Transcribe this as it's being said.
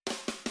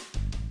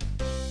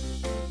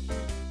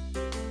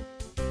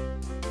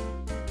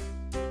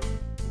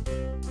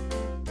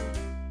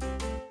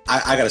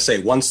I got to say,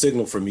 one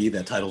signal for me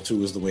that Title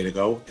II is the way to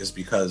go is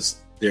because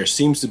there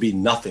seems to be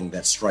nothing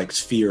that strikes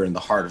fear in the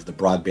heart of the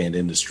broadband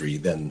industry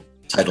than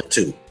Title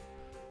II.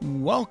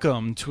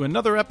 Welcome to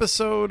another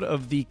episode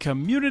of the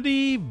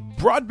Community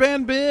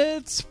Broadband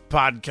Bits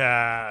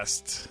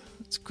podcast.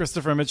 It's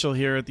Christopher Mitchell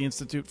here at the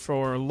Institute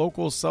for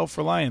Local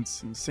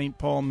Self-Reliance in St.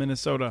 Paul,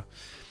 Minnesota.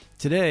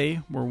 Today,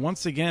 we're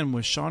once again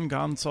with Sean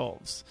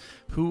Gonsalves,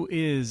 who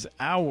is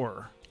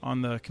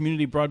on the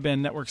Community Broadband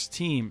Network's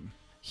team.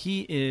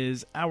 He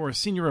is our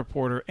senior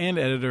reporter and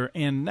editor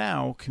and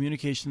now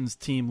communications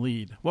team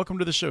lead. Welcome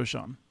to the show,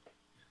 Sean.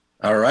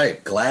 All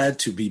right. Glad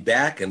to be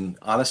back. And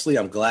honestly,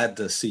 I'm glad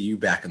to see you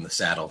back in the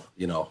saddle.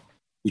 You know,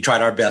 we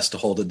tried our best to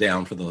hold it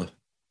down for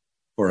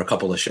a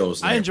couple of shows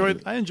there. I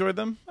enjoyed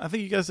them. I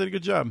think you guys did a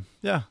good job.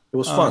 Yeah. It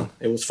was fun.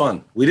 It was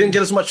fun. We didn't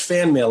get as much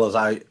fan mail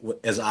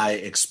as I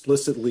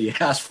explicitly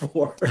asked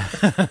for.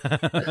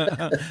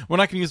 We're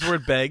not going to use the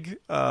word beg.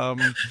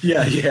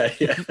 Yeah.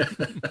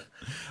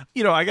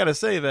 You know, I got to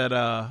say that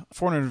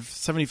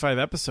 475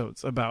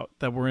 episodes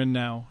that we're in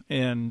now,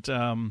 and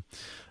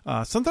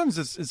sometimes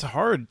it's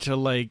hard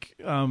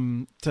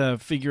to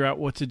figure out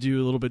what to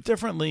do a little bit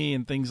differently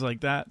and things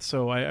like that.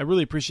 So I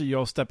really appreciate you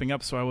all stepping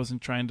up. So I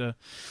wasn't trying to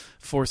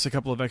force a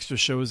couple of extra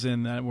shows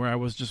in where I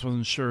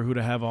wasn't sure who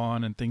to have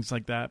on and things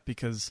like that,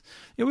 because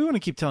we want to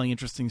keep telling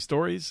interesting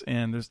stories,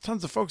 and there's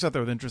tons of folks out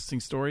there with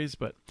interesting stories,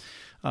 but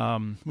we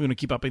want to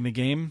keep upping the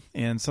game.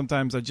 And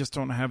sometimes I just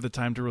don't have the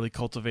time to really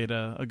cultivate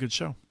a good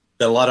show.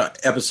 Got a lot of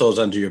episodes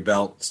under your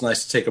belt. It's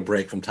nice to take a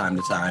break from time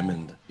to time,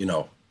 and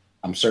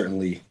I'm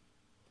certainly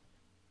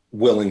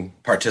willing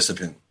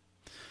participant.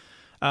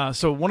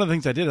 So one of the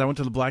things I did, I went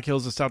to the Black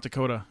Hills of South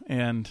Dakota,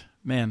 and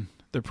man,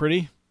 they're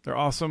pretty, they're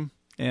awesome,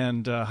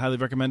 and highly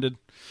recommended.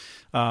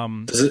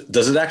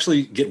 Does it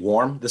actually get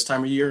warm this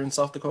time of year in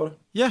South Dakota?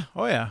 Yeah.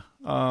 Oh yeah.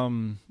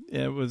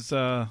 It was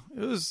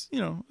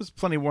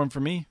plenty warm for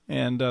me,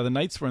 and the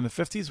nights were in the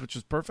 50s, which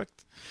was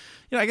perfect.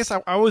 I guess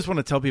I always want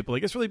to tell people,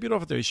 it's really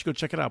beautiful out there. You should go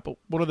check it out. But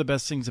one of the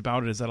best things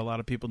about it is that a lot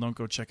of people don't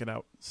go check it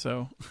out.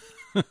 So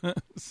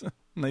it's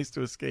nice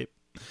to escape.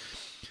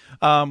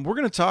 We're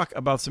going to talk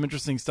about some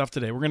interesting stuff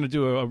today. We're going to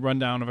do a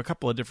rundown of a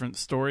couple of different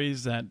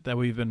stories that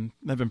have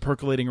been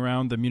percolating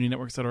around the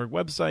MuniNetworks.org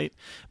website.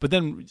 But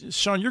then,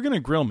 Sean, you're going to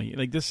grill me.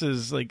 This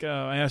is I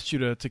asked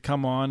you to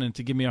come on and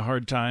to give me a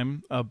hard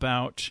time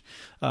about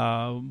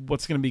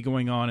what's going to be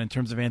going on in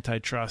terms of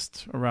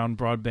antitrust around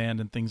broadband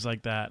and things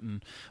like that,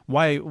 and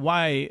why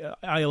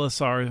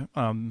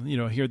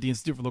ILSR, here at the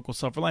Institute for Local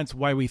Self-Reliance,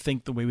 why we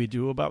think the way we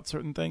do about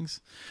certain things.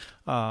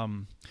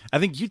 I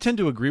think you tend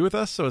to agree with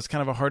us, so it's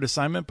kind of a hard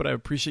assignment, but I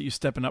appreciate you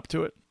stepping up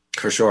to it.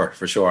 For sure.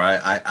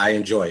 I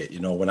enjoy it.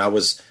 When I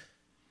was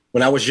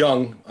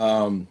young,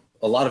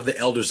 a lot of the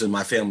elders in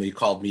my family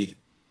called me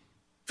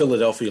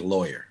Philadelphia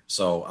lawyer.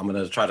 So I'm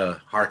going to try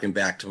to harken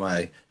back to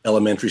my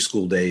elementary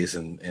school days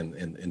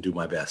and do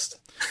my best.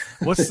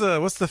 What's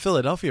the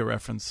Philadelphia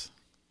reference?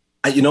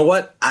 You know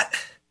what?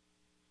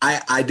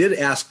 I did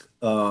ask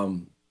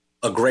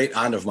a great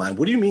aunt of mine,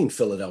 what do you mean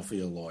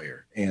Philadelphia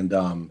lawyer?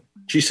 And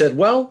she said,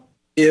 well,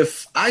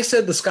 if I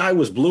said the sky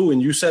was blue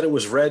and you said it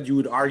was red, you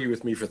would argue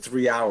with me for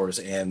 3 hours.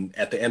 And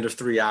at the end of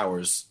 3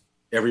 hours,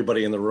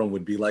 everybody in the room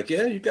would be like,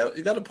 yeah, you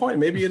got a point.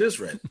 Maybe it is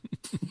red.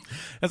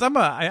 As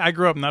I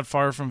grew up not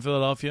far from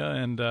Philadelphia,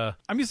 and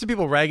I'm used to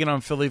people ragging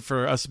on Philly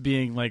for us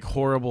being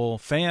horrible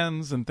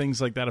fans and things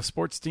like that of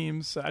sports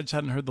teams. I just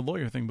hadn't heard the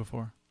lawyer thing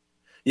before.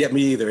 Yeah,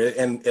 me either.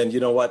 And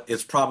you know what?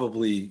 It's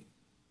probably,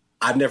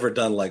 I've never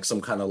done some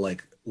kind of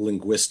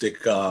linguistic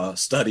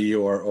study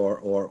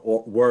or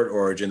word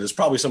origin. It's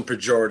probably some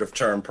pejorative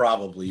term,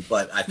 probably,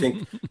 but I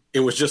think it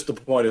was just the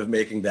point of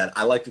making that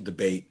I like to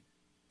debate,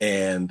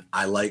 and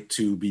I like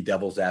to be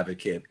devil's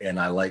advocate, and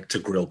I like to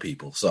grill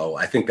people. So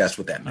I think that's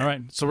what that meant. All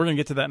right, so we're gonna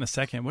get to that in a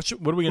second. What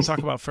are we gonna talk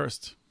about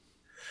first?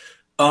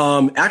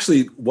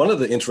 Actually, one of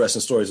the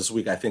interesting stories this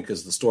week, I think,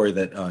 is the story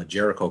that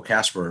Jericho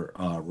Casper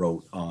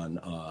wrote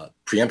on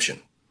preemption.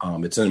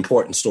 It's an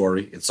important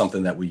story. It's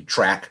something that we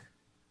track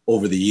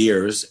over the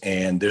years,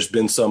 and there's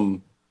been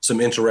some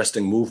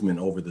interesting movement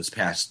over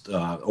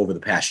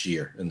the past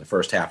year in the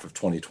first half of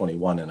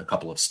 2021 in a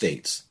couple of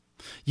states.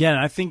 Yeah, and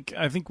I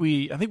think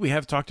we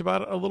have talked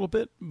about it a little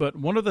bit, but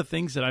one of the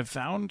things that I've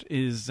found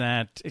is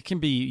that it can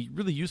be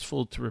really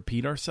useful to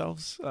repeat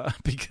ourselves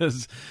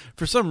because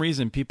for some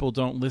reason people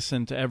don't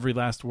listen to every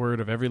last word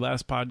of every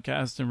last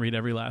podcast and read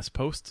every last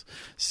post.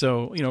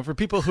 So, for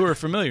people who are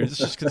familiar,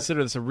 just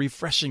consider this a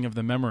refreshing of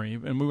the memory,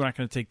 and we're not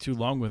going to take too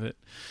long with it.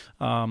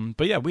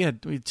 But yeah, we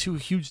had two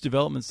huge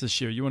developments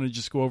this year. You want to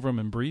just go over them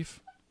in brief?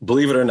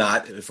 Believe it or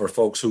not, for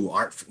folks who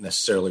aren't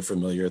necessarily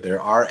familiar,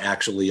 there are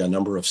actually a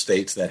number of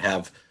states that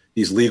have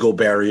these legal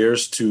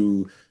barriers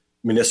to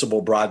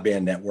municipal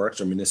broadband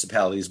networks or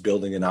municipalities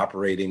building and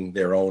operating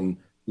their own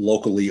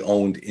locally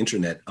owned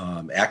internet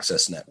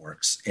access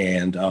networks.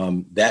 And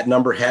that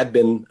number had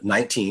been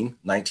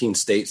 19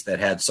 states that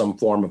had some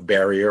form of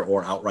barrier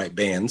or outright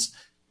bans.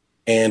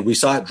 And we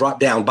saw it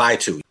drop down by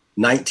 2,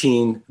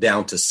 19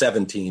 down to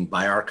 17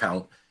 by our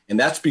count. And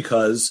that's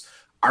because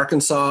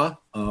Arkansas,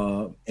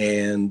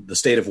 and the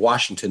state of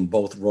Washington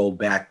both rolled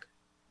back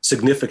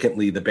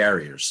significantly the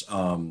barriers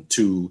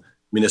to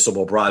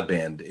municipal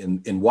broadband.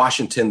 In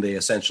Washington, they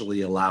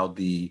essentially allowed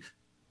the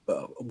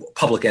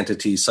public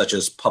entities such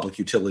as public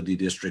utility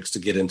districts to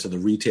get into the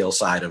retail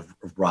side of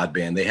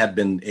broadband. They had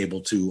been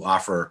able to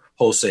offer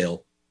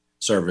wholesale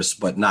service,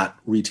 but not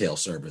retail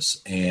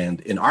service. And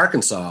in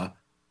Arkansas,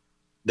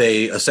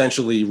 they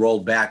essentially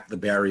rolled back the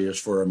barriers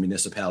for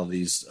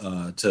municipalities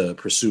to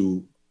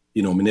pursue,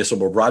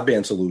 municipal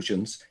broadband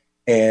solutions.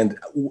 And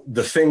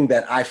the thing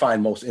that I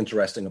find most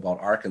interesting about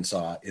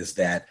Arkansas is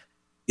that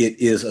it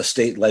is a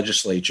state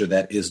legislature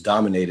that is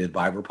dominated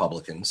by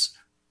Republicans.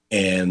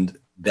 And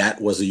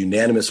that was a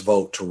unanimous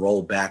vote to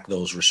roll back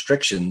those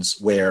restrictions,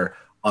 where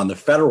on the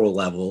federal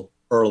level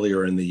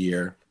earlier in the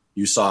year,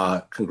 you saw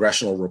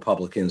congressional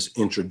Republicans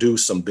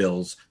introduce some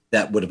bills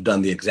that would have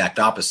done the exact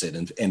opposite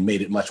and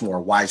made it much more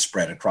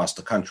widespread across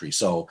the country.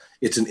 So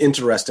it's an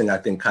interesting, I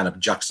think, kind of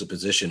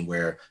juxtaposition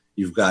where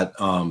you've got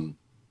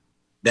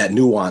that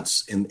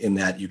nuance in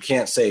that you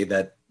can't say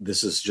that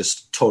this is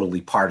just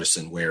totally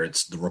partisan, where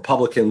it's the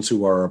Republicans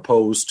who are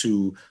opposed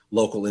to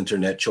local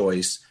internet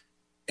choice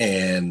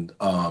and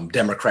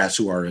Democrats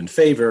who are in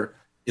favor.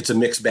 It's a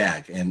mixed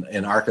bag.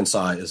 And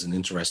Arkansas is an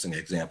interesting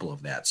example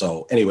of that.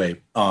 So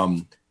anyway,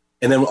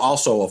 and then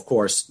also, of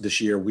course,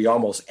 this year, we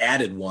almost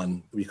added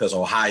one because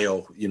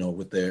Ohio,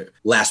 with their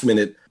last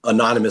minute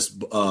anonymous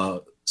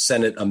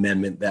Senate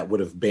amendment that would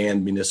have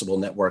banned municipal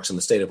networks in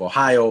the state of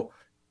Ohio.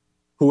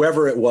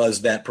 Whoever it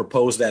was that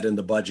proposed that in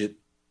the budget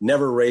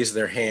never raised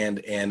their hand.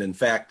 And in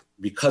fact,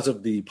 because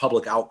of the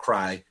public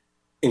outcry,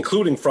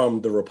 including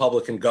from the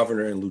Republican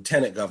governor and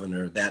lieutenant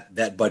governor,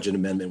 that budget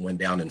amendment went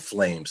down in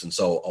flames. And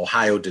so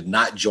Ohio did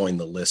not join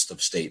the list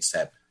of states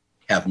that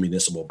have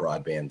municipal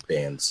broadband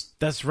bans.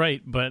 That's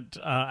right, but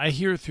I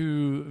hear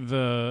through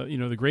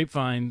the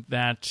grapevine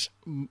that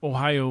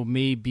Ohio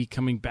may be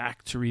coming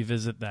back to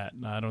revisit that.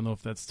 I don't know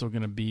if that's still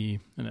going to be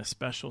in a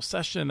special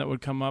session that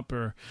would come up,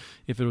 or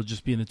if it'll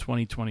just be in the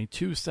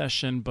 2022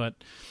 session. But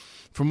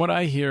from what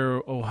I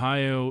hear,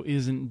 Ohio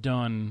isn't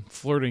done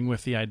flirting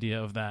with the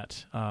idea of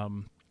that.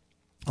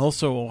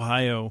 Also,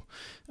 Ohio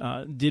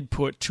did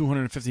put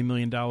 $250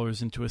 million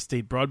into a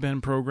state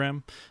broadband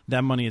program.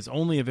 That money is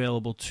only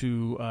available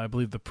to, I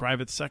believe, the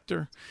private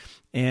sector.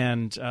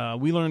 And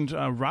we learned,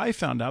 Rye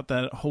found out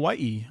that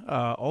Hawaii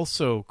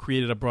also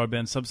created a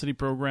broadband subsidy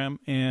program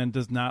and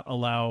does not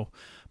allow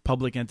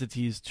public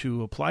entities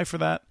to apply for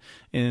that.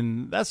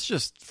 And that's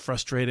just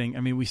frustrating. I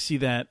mean, we see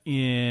that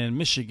in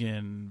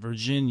Michigan,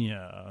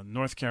 Virginia,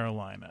 North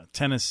Carolina,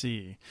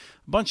 Tennessee,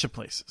 a bunch of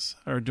places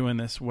are doing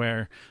this,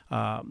 where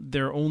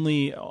they're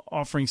only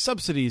offering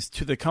subsidies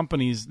to the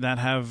companies that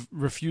have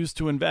refused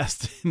to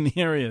invest in the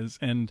areas,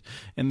 and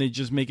they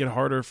just make it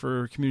harder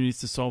for communities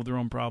to solve their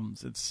own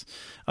problems.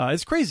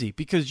 It's crazy,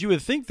 because you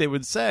would think they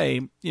would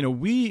say,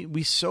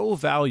 we so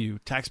value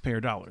taxpayer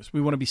dollars. We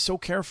want to be so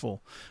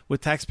careful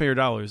with taxpayer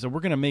dollars that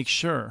we're going to make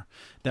sure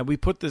that we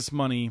put this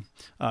money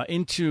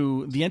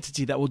into the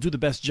entity that will do the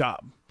best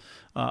job.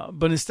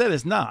 But instead,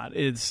 it's not.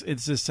 It's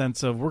this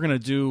sense of, we're going to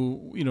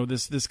do,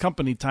 this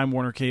company, Time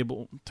Warner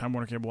Cable.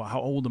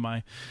 How old am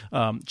I?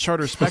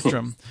 Charter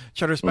Spectrum,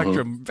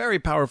 very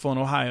powerful in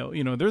Ohio.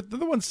 They're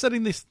the ones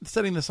setting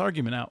this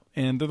argument out,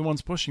 and they're the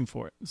ones pushing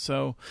for it.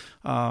 So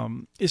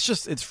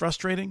it's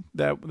frustrating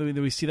that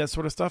we see that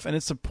sort of stuff, and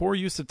it's a poor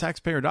use of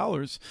taxpayer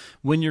dollars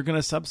when you're going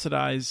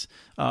to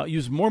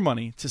use more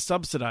money to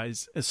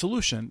subsidize a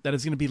solution that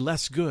is going to be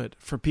less good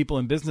for people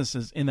and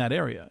businesses in that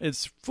area.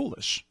 It's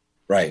foolish.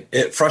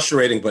 Right.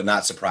 Frustrating, but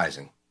not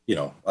surprising.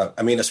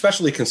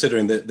 Especially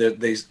considering that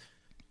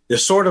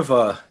there's sort of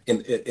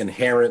an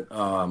inherent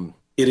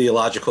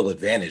ideological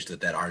advantage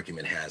that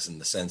argument has, in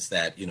the sense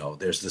that,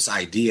 there's this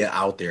idea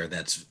out there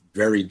that's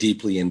very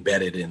deeply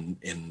embedded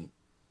in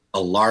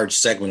a large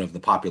segment of the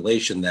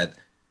population that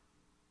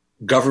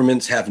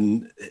governments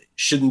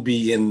shouldn't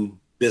be in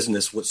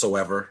business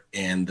whatsoever,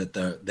 and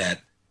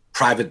that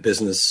private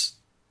business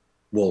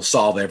will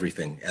solve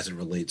everything as it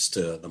relates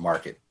to the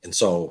market. And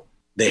so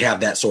they have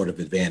that sort of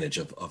advantage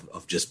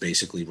of just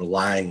basically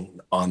relying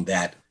on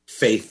that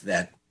faith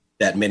that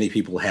many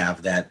people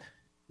have, that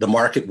the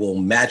market will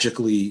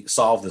magically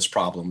solve this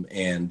problem.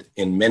 And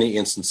in many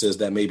instances,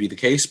 that may be the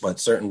case, but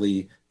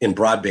certainly in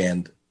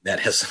broadband,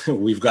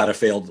 we've got a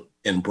failed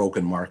and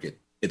broken market.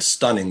 It's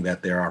stunning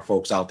that there are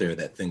folks out there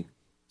that think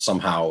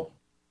somehow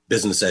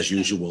business as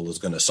usual is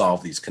going to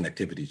solve these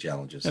connectivity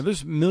challenges. Yeah,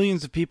 there's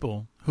millions of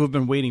people who have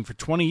been waiting for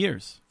 20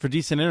 years for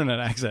decent internet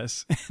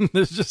access. And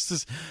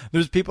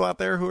there's people out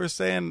there who are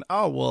saying,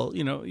 oh, well,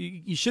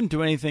 you shouldn't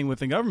do anything with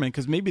the government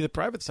because maybe the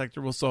private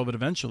sector will solve it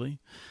eventually.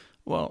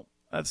 Well,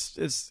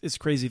 it's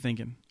crazy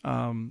thinking.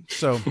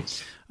 So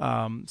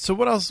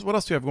what else do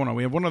we have going on?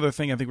 We have one other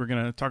thing I think we're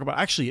going to talk about.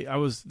 Actually,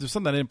 there's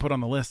something I didn't put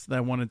on the list that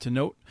I wanted to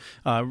note.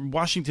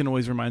 Washington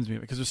always reminds me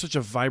of it because there's such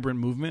a vibrant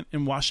movement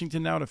in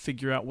Washington now to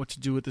figure out what to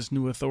do with this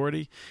new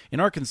authority. In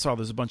Arkansas,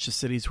 there's a bunch of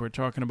cities who are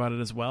talking about it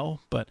as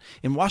well. But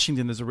in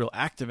Washington, there's a real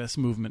activist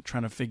movement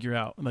trying to figure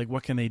out, like,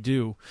 what can they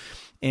do?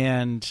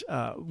 And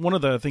one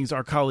of the things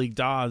our colleague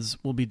Dawes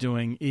will be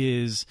doing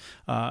is,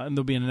 and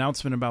there'll be an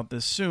announcement about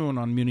this soon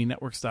on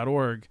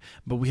muninetworks.org,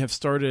 but we have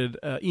started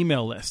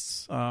email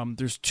lists.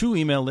 There's 2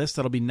 email lists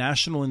that'll be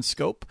national in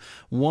scope,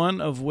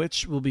 one of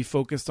which will be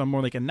focused on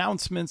more like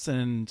announcements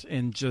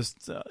and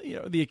just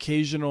the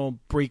occasional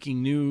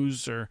breaking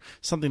news or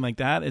something like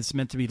that. It's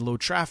meant to be low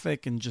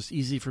traffic and just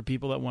easy for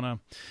people that want to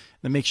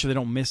make sure they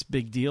don't miss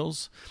big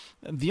deals.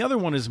 The other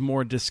one is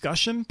more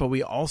discussion, but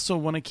we also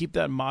want to keep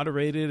that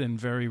moderated and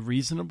very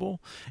reasonable.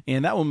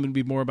 And that one would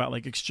be more about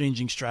like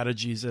exchanging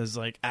strategies as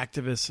like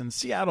activists in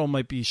Seattle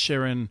might be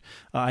sharing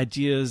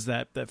ideas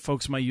that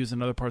folks might use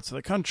in other parts of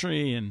the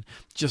country. And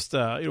just,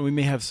 we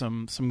may have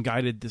some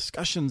guided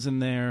discussions in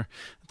there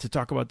to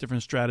talk about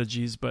different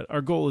strategies. But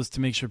our goal is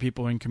to make sure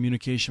people are in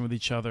communication with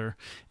each other.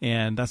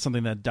 And that's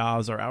something that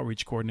Dawes, our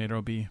outreach coordinator,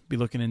 will be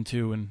looking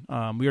into. And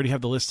we already have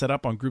the list set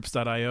up on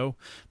groups.io.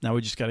 Now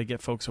we just got to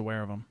get folks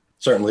aware of them.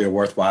 Certainly a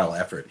worthwhile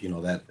effort,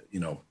 that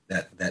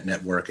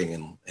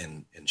networking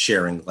and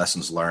sharing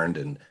lessons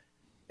learned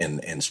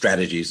and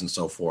strategies and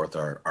so forth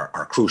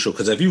are crucial.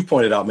 Because as you've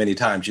pointed out many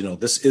times,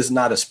 this is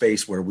not a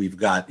space where we've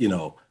got,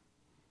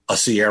 a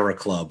Sierra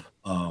Club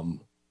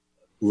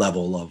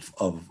level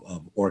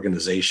of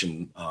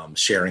organization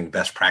sharing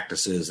best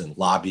practices and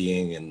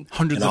lobbying and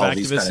hundreds and of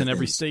activists in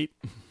every state.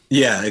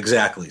 Yeah,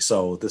 exactly.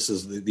 So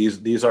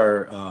these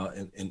are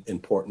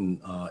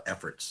important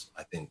efforts,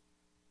 I think.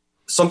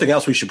 Something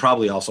else we should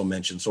probably also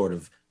mention,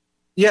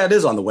 it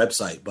is on the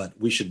website, but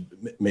we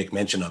should make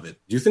mention of it.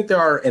 Do you think there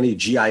are any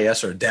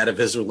GIS or data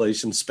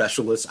visualization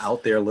specialists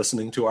out there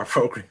listening to our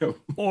program?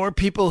 Or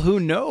people who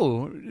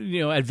know,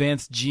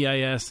 advanced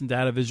GIS and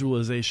data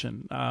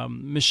visualization?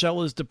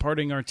 Michelle is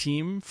departing our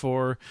team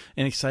for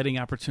an exciting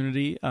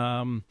opportunity.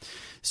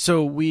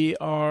 So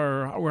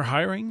we're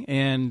hiring,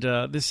 and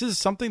this is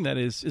something that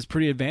is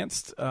pretty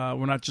advanced.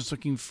 We're not just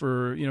looking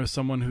for,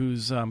 someone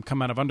who's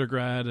come out of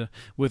undergrad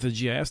with a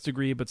GIS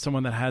degree, but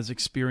someone that has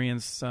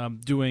experience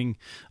doing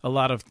a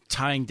lot of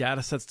tying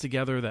data sets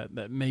together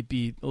that may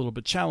be a little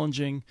bit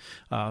challenging,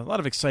 a lot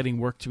of exciting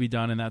work to be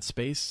done in that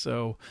space.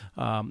 So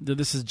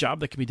this is a job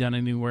that can be done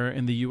anywhere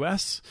in the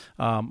U.S.,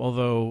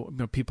 although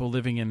people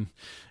living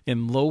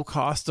in low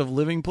cost of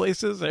living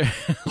places,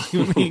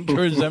 we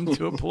encourage them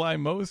to apply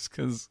most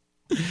because...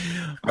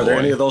 Are there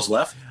any of those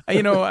left?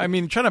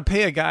 Trying to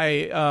pay a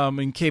guy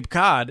in Cape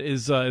Cod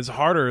is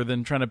harder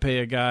than trying to pay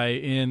a guy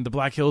in the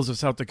Black Hills of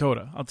South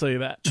Dakota. I'll tell you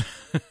that.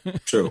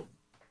 True.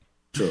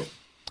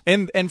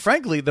 And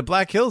frankly, the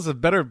Black Hills have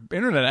better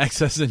internet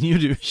access than you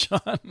do,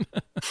 Sean.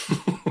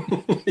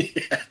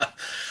 Yeah.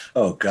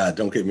 Oh God,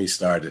 don't get me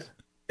started.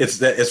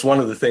 It's one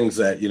of the things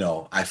that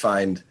I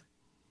find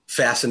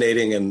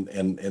fascinating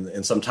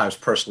and sometimes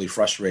personally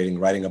frustrating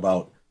writing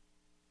about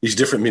these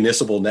different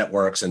municipal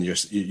networks, and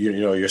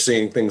you're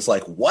seeing things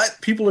like, what,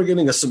 people are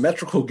getting a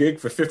symmetrical gig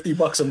for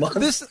 $50 a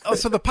month.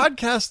 So the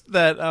podcast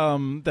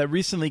that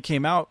recently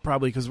came out,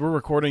 probably because we're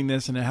recording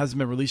this and it hasn't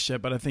been released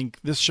yet, but I think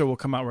this show will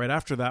come out right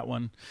after that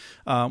one.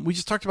 We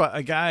just talked about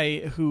a guy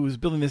who's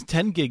building this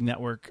 10 gig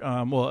network.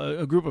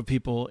 A group of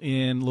people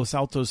in Los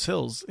Altos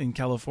Hills in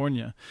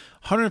California,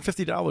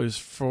 $150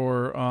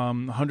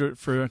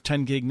 for a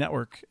 10 gig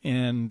network,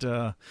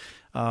 and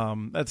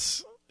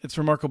it's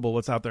remarkable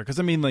what's out there. Because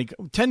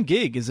 10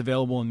 gig is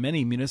available in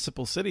many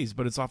municipal cities,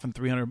 but it's often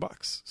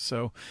 $300.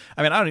 So,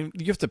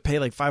 you have to pay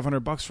like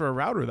 $500 for a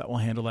router that will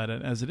handle that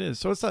as it is.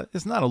 So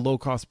it's not a low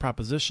cost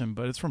proposition,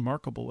 but it's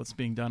remarkable what's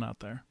being done out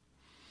there.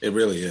 It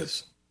really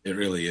is. It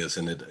really is.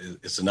 And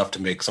it's enough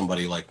to make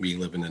somebody like me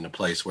living in a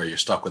place where you're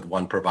stuck with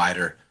one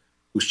provider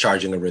who's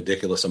charging a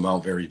ridiculous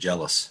amount very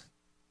jealous.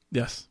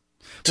 Yes.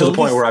 To the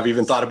point where I've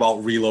even thought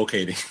about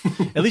relocating.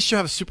 At least you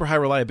have super high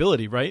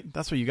reliability, right?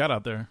 That's what you got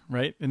out there,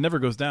 right? It never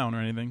goes down or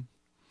anything.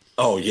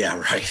 Oh, yeah,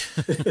 right.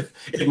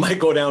 It might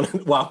go down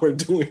while we're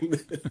doing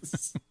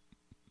this.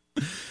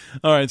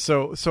 All right,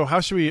 so how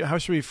should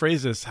we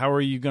phrase this? How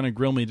are you going to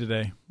grill me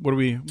today? What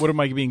am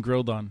I being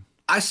grilled on?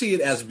 I see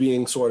it as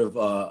being sort of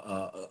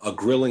a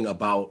grilling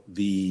about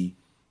the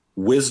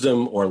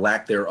wisdom or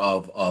lack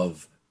thereof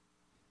of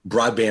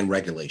broadband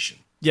regulation.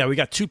 Yeah, we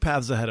got 2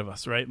 paths ahead of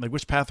us, right? Like,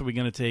 which path are we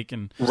going to take?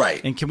 And right.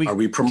 And can we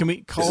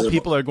call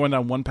people that are going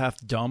down one path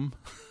dumb?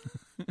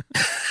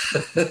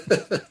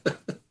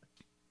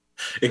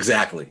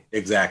 Exactly.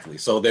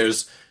 So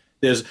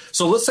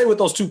so let's say what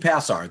those 2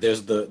 paths are.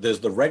 There's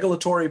the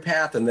regulatory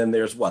path, and then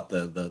there's what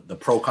the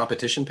pro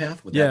competition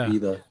path. Would that be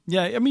the?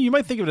 Yeah, you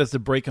might think of it as the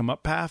break them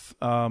up path,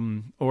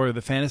 or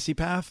the fantasy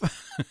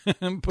path,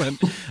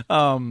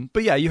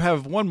 but yeah, you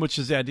have one which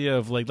is the idea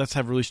of like, let's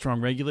have really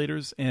strong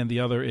regulators, and the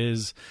other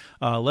is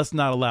let's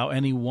not allow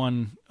any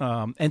one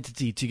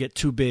entity to get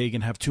too big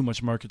and have too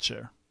much market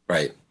share.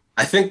 Right.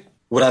 I think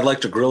what I'd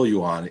like to grill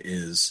you on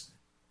is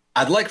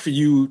I'd like for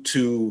you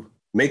to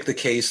make the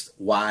case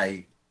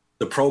why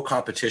the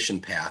pro-competition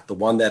path, the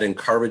one that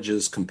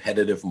encourages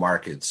competitive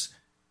markets,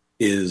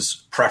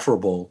 is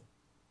preferable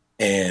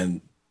and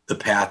the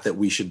path that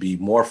we should be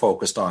more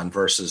focused on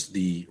versus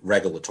the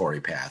regulatory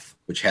path,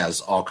 which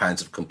has all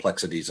kinds of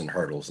complexities and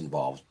hurdles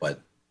involved,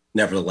 but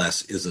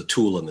nevertheless is a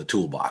tool in the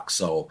toolbox.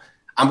 So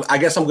I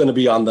guess I'm going to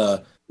be on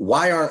the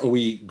why aren't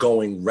we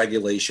going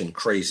regulation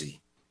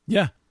crazy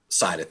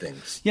side of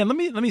things. Yeah, let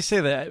me say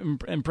that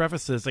and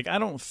preface this. Like, I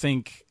don't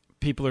think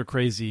people are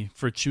crazy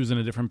for choosing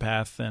a different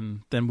path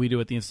than we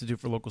do at the Institute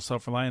for Local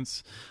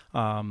Self-Reliance.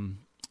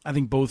 I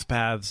think both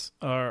paths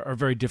are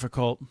very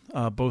difficult.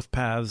 Both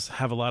paths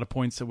have a lot of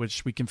points at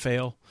which we can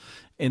fail.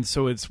 And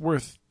so it's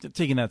worth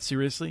taking that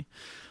seriously.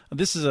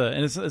 This is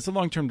it's a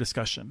long-term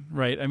discussion,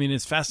 right? I mean,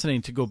 it's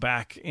fascinating to go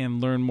back and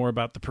learn more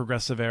about the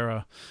progressive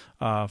era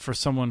for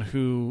someone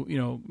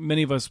who,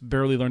 many of us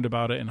barely learned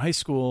about it in high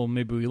school.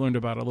 Maybe we learned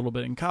about it a little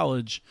bit in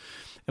college.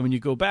 And when you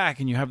go back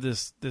and you have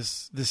this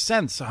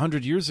sense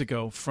 100 years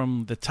ago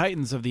from the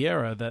titans of the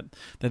era that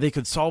they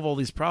could solve all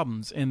these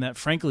problems, and that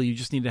frankly you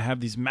just need to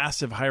have these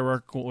massive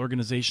hierarchical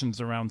organizations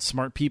around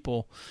smart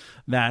people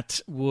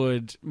that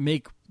would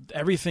make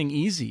everything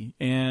easy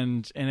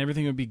and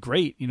everything would be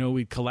great.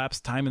 We'd collapse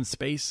time and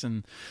space,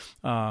 and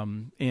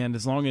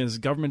as long as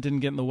government didn't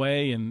get in the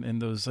way and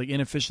those like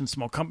inefficient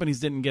small companies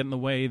didn't get in the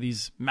way,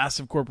 these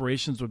massive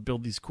corporations would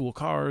build these cool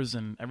cars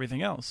and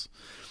everything else.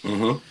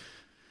 Mm-hmm.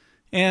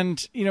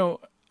 And,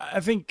 I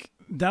think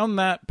down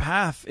that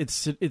path,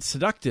 it's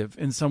seductive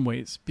in some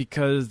ways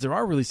because there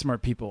are really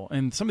smart people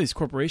and some of these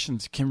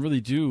corporations can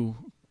really do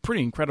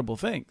pretty incredible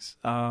things.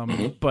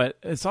 But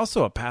it's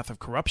also a path of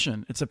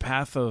corruption. It's a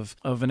path of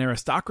an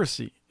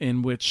aristocracy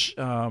in which,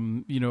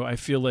 I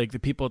feel like the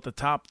people at the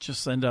top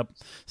just end up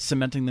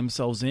cementing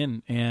themselves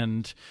in.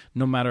 And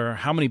no matter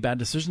how many bad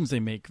decisions they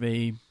make,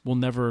 they will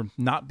never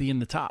not be in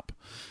the top.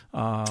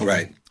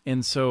 Right.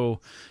 And so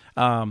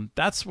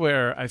that's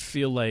where I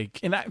feel like,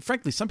 and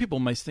frankly, some people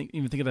might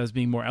even think of that as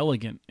being more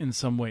elegant in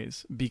some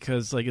ways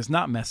because like it's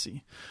not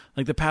messy.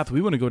 Like the path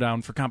we want to go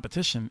down for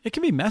competition, it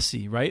can be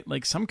messy, right?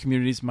 Like some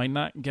communities might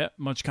not get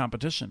much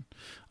competition.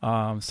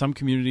 Some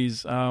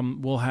communities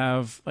will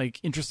have like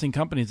interesting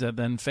companies that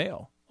then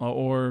fail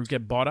or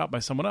get bought out by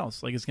someone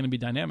else. Like it's going to be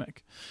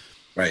dynamic.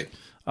 Right.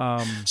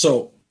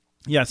 So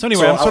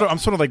anyway, I'm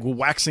sort of like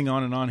waxing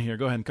on and on here.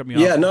 Go ahead and cut me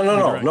off. Yeah,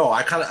 no.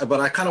 I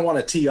kind of want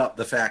to tee up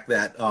the fact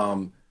that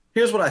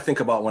here's what I think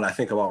about when I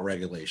think about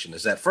regulation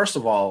is that, first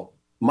of all,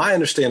 my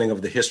understanding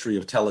of the history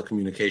of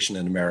telecommunication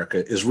in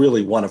America is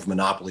really one of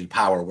monopoly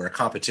power where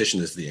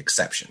competition is the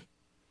exception.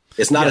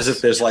 It's not as if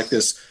there's like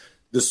this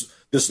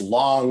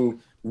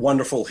long,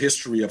 wonderful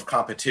history of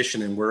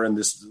competition and we're in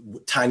this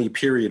tiny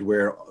period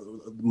where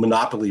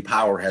monopoly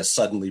power has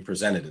suddenly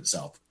presented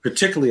itself,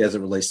 particularly as it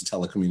relates to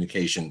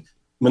telecommunication.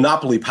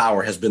 Monopoly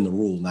power has been the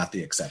rule, not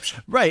the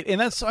exception. Right.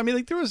 And that's, I mean,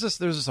 like there's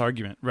this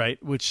argument,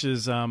 right, which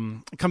is,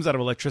 it comes out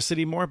of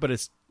electricity more, but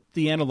it's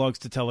the analogs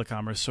to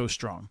telecom are so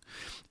strong.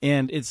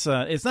 And it's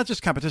not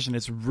just competition,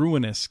 it's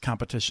ruinous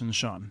competition,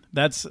 Sean.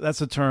 That's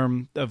a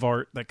term of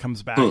art that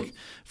comes back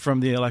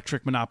from the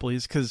electric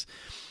monopolies. Because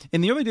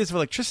in the early days of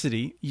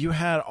electricity, you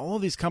had all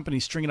of these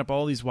companies stringing up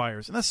all these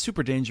wires, and that's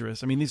super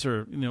dangerous. I mean, these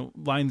are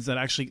lines that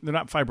actually, they're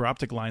not fiber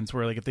optic lines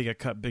where like if they get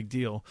cut, big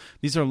deal.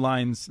 These are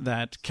lines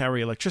that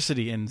carry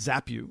electricity and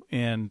zap you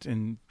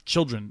and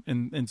children,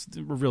 and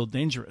were real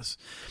dangerous.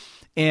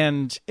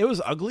 And it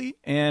was ugly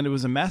and it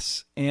was a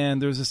mess.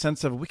 And there was a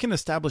sense of we can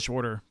establish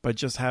order by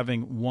just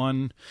having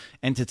one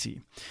entity.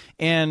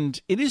 And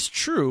it is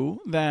true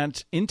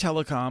that in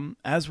telecom,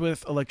 as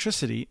with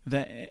electricity,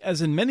 that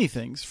as in many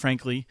things,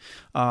 frankly,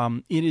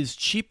 it is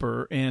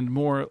cheaper and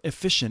more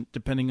efficient,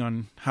 depending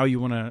on how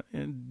you want to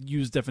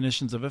use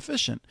definitions of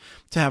efficient,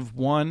 to have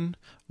one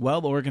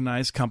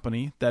well-organized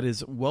company that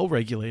is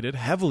well-regulated,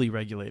 heavily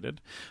regulated,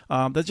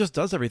 that just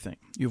does everything.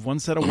 You have one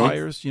set of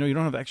wires. You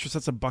don't have extra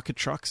sets of bucket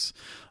trucks.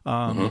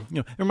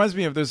 It reminds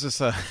me of there's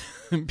this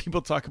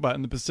people talk about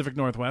in the Pacific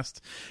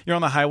Northwest. You're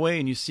on the highway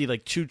and you see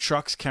like two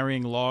trucks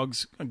carrying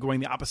logs going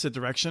the opposite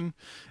direction,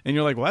 and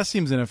you're like, well, that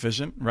seems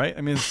inefficient, right?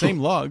 I mean, the same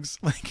logs.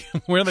 Like,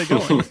 where are they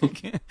going?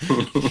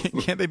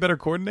 Can't they better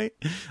coordinate?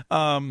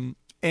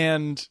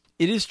 And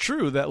it is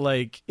true that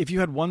like if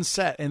you had one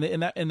set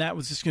and that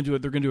was just going to do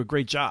it, they're going to do a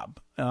great job.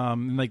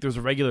 And like there's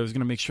a regulator who's going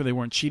to make sure they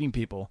weren't cheating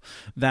people.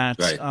 That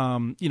right.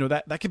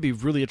 That could be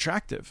really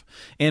attractive.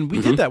 And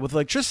we did that with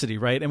electricity,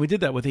 right? And we did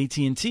that with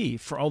AT&T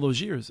for all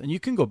those years. And you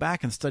can go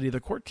back and study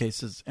the court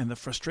cases and the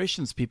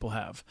frustrations people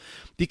have,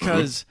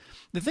 because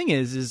the thing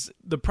is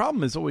the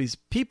problem is always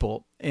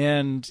people,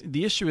 and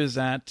the issue is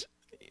that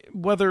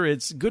whether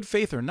it's good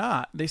faith or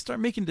not, they start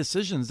making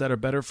decisions that are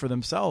better for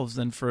themselves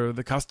than for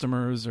the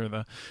customers or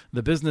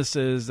the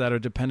businesses that are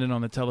dependent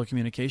on the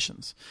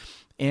telecommunications.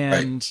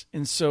 And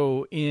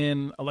so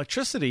in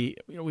electricity,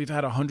 we've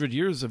had 100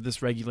 years of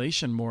this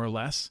regulation, more or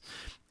less,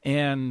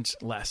 and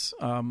less.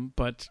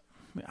 But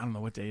I don't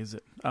know what day is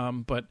it.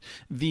 But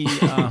the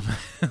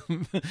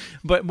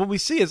but what we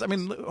see is, I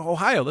mean,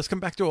 Ohio. Let's come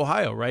back to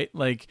Ohio, right?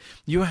 Like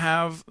you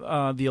have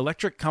the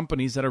electric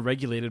companies that are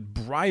regulated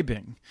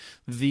bribing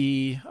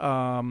the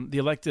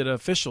elected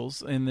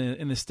officials in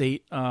the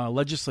state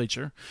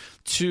legislature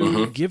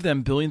to give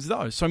them billions of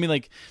dollars. So I mean,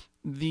 like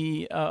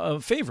the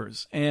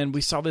favors, and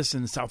we saw this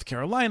in South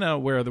Carolina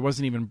where there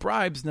wasn't even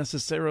bribes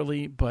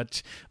necessarily,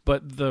 but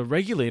the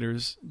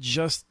regulators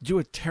just do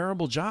a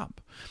terrible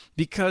job.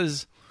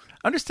 Because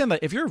understand that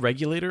if you're a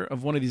regulator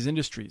of one of these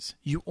industries,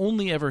 you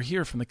only ever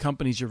hear from the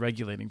companies you're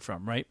regulating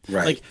from, right?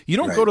 Like you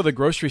don't go to the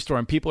grocery store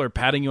and people are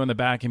patting you on the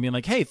back and being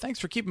like, hey, thanks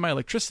for keeping my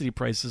electricity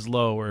prices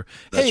low, or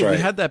hey, we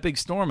had that big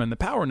storm and the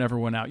power never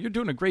went out. You're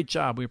doing a great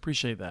job. We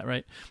appreciate that,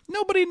 right?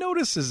 Nobody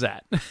notices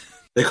that.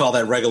 They call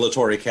that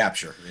regulatory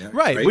capture. Yeah,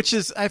 right. Which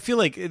is, I feel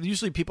like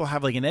usually people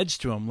have like an edge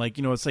to them. Like,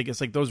 it's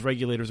like those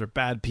regulators are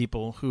bad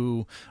people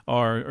who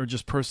are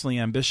just personally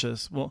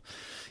ambitious. Well,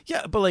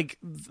 yeah, but like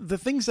the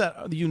things that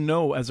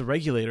as a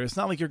regulator, it's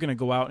not like you're going to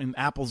go out and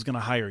Apple's going to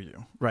hire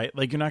you, right?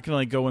 Like you're not going to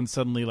like go and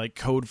suddenly like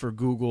code for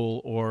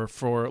Google or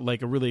for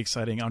like a really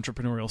exciting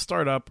entrepreneurial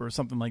startup or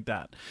something like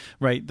that,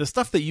 right? The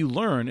stuff that you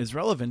learn is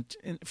relevant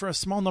for a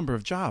small number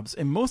of jobs,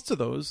 and most of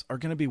those are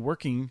going to be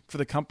working for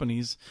the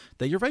companies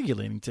that you're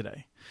regulating today.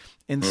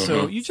 And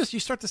so you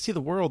start to see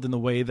the world in the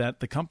way that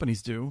the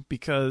companies do,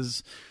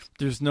 because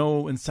there's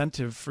no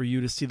incentive for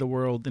you to see the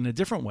world in a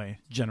different way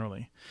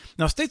generally.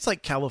 Now, states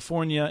like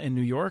California and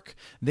New York,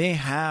 they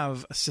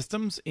have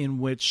systems in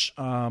which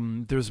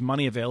there's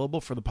money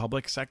available for the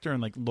public sector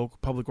and like local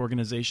public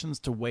organizations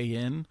to weigh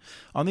in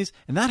on these.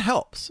 And that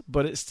helps,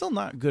 but it's still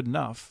not good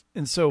enough.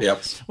 And so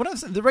what I'm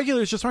saying, the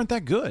regulators just aren't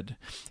that good.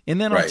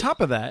 And then on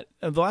top of that,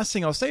 the last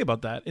thing I'll say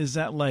about that is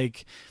that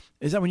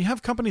when you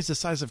have companies the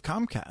size of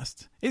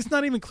Comcast, it's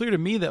not even clear to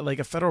me that like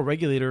a federal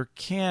regulator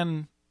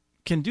can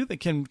do that,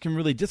 can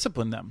really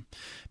discipline them,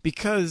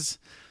 because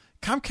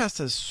Comcast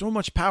has so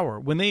much power.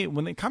 When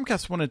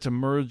Comcast wanted to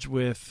merge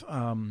with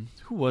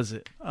who was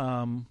it?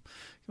 One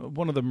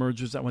of the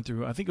mergers that went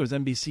through, I think it was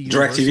NBC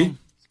Universal. DirecTV?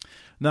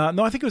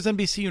 No, I think it was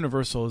NBC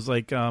Universal. It was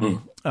like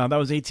that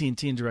was AT&T and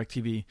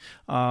DirecTV.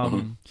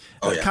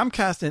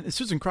 Comcast, and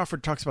Susan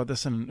Crawford talks about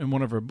this in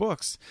one of her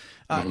books.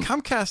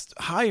 Comcast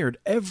hired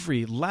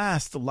every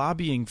last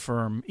lobbying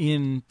firm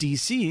in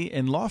DC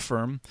and law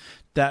firm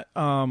that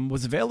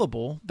was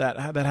available that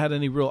had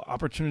any real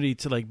opportunity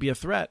to like be a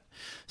threat,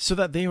 so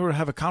that they would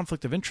have a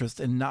conflict of interest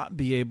and not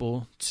be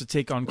able to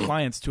take on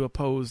clients to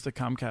oppose the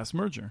Comcast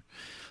merger.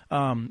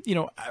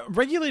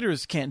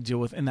 Regulators can't deal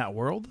with in that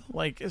world.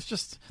 Like it's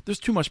just, there's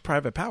too much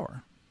private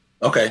power.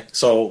 Okay,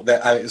 so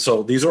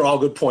these are all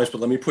good points, but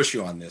let me push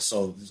you on this.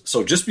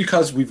 So just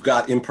because we've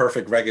got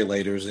imperfect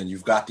regulators and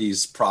you've got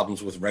these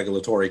problems with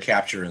regulatory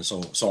capture and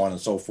so on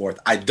and so forth,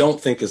 I don't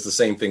think is the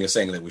same thing as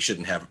saying that we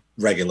shouldn't have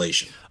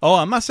regulation. Oh,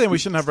 I'm not saying we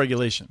shouldn't have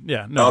regulation.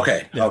 Yeah, no.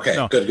 Okay, yeah, okay,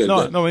 no, good. No,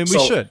 I mean, we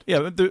should.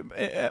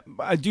 Yeah,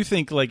 I do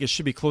think like it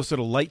should be closer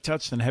to light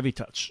touch than heavy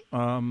touch.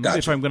 Gotcha.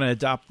 If I'm going to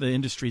adopt the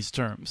industry's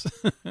terms.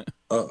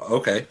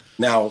 Okay,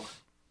 now,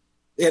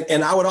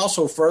 and I would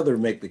also further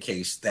make the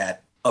case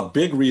that a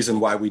big reason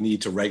why we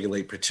need to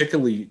regulate,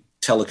 particularly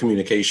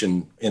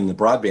telecommunication in the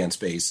broadband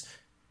space,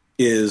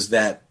 is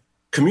that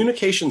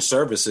communication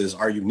services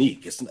are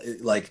unique. It's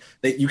like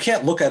you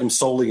can't look at them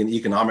solely in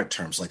economic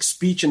terms. Like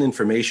speech and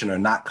information are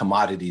not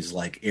commodities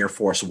like Air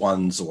Force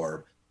Ones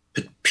or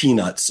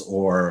peanuts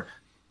or,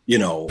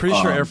 Pretty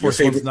sure Air Force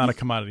One's not a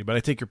commodity, but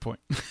I take your point.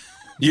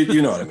 you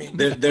know what I mean?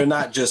 They're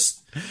not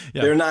just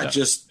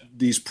just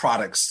these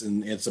products,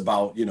 and it's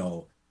about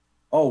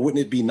wouldn't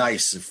it be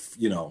nice if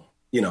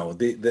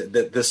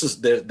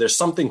there's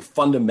something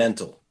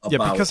fundamental about.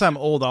 Yeah, because I'm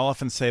old, I'll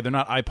often say they're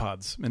not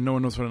iPods, and no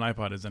one knows what an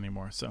iPod is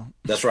anymore. So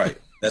that's right.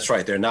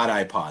 They're not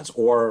iPods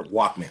or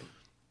Walkman.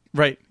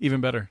 Right, even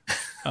better.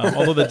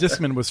 Although the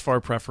Discman was far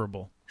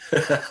preferable,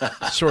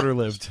 shorter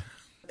lived.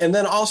 And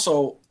then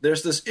also,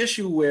 there's this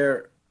issue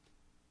where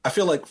I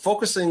feel like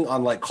focusing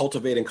on like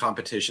cultivating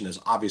competition is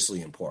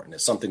obviously important.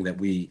 It's something that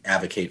we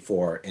advocate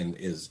for and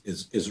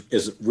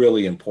is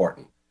really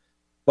important,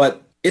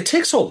 but it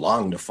takes so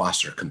long to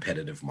foster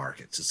competitive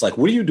markets. It's like,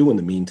 what do you do in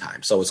the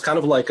meantime? So it's kind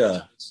of like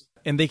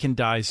and they can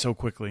die so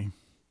quickly.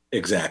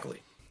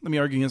 Exactly. Let me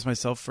argue against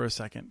myself for a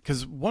second,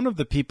 because one of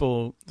the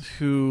people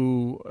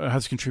who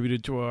has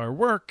contributed to our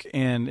work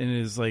and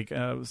is like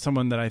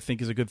someone that I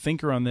think is a good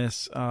thinker on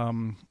this,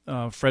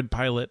 Fred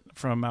Pilot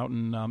from out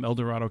in El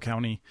Dorado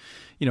County,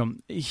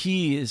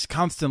 he is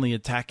constantly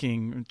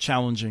attacking,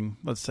 challenging,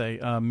 let's say,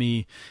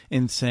 me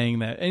in saying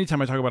that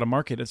anytime I talk about a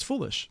market, it's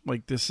foolish.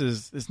 Like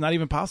it's not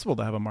even possible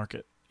to have a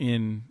market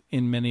in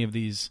many of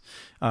these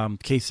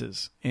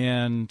cases.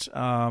 And,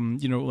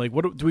 like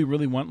what do we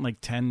really want? Like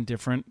 10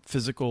 different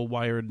physical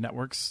wired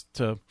networks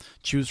to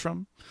choose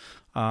from?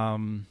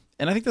 And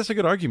I think that's a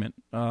good argument.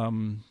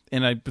 And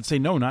I would say,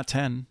 no, not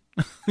 10.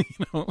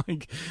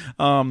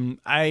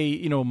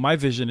 My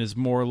vision is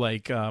more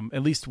like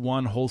at least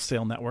one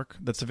wholesale network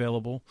that's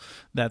available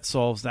that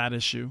solves that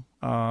issue.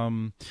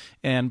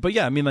 But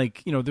yeah, I mean,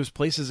 like, there's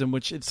places in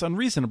which it's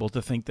unreasonable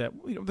to think that,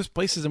 there's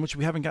places in which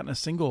we haven't gotten a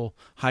single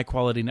high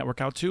quality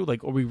network out to.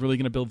 Like, are we really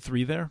going to build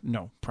 3 there?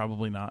 No,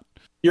 probably not.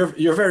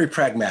 You're very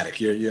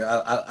pragmatic.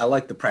 I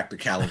like the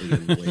practicality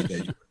in the way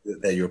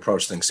that you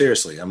approach things.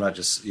 Seriously, I'm not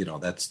just,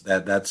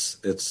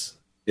 it's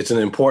an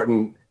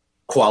important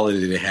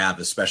quality to have,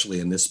 especially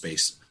in this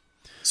space.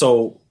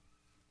 So,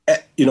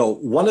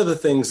 one of the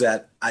things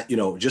that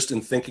just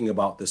in thinking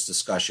about this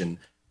discussion,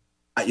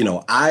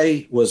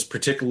 I was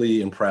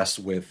particularly impressed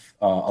with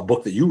a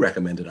book that you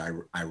recommended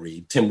I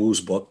read, Tim Wu's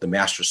book, The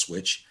Master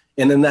Switch.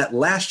 And in that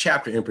last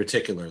chapter in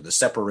particular, the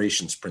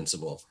separations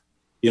principle,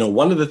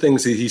 one of the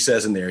things that he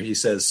says in there, he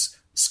says,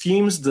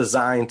 schemes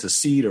designed to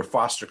seed or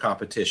foster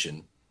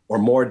competition, or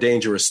more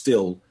dangerous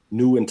still,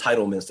 new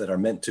entitlements that are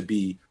meant to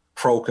be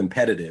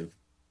pro-competitive,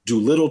 do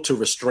little to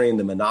restrain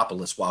the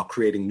monopolist while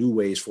creating new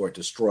ways for it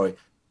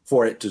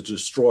to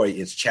destroy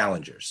its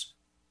challengers.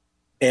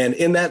 And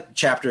in that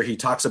chapter, he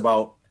talks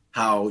about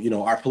how,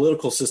 our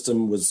political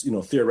system was,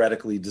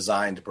 theoretically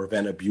designed to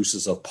prevent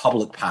abuses of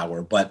public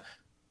power, but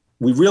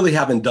we really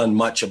haven't done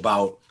much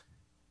about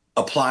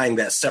applying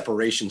that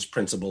separations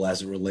principle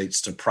as it relates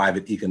to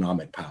private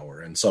economic power.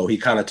 And so he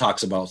kind of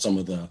talks about some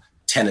of the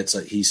tenets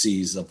that he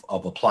sees of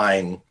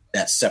applying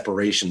that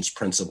separations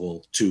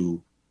principle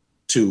to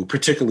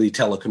particularly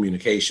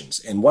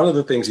telecommunications. And one of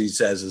the things he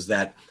says is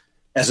that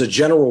as a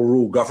general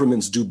rule,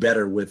 governments do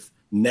better with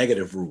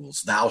negative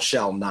rules, thou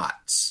shalt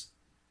nots.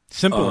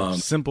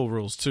 Simple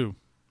rules too.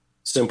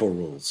 Simple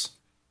rules.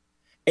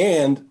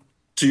 And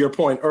to your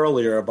point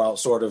earlier about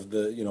sort of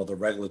the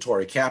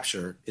regulatory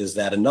capture, is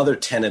that another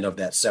tenet of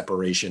that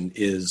separation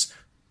is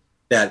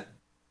that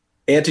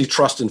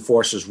antitrust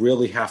enforcers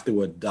really have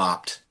to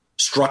adopt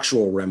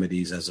structural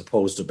remedies as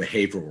opposed to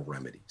behavioral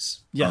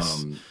remedies.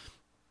 Yes.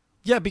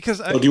 Yeah, because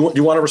so do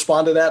you want to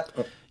respond to that?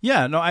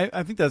 Yeah, no,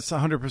 I think that's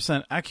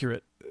 100%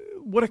 accurate.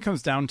 What it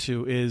comes down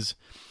to is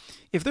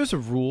if there's a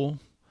rule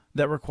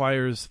that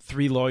requires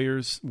 3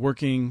 lawyers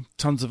working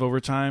tons of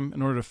overtime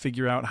in order to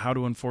figure out how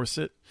to enforce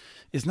it,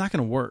 it's not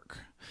going to work.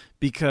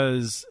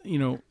 Because,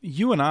 you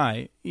and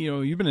I,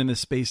 you've been in this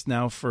space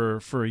now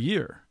for a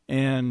year.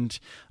 And,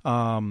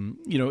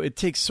 it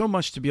takes so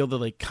much to be able to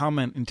like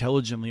comment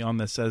intelligently on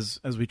this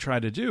as we try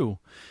to do.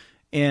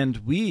 And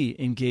we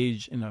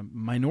engage in a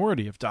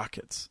minority of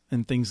dockets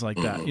and things like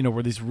that,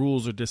 where these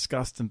rules are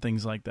discussed and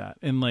things like that.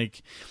 And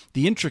like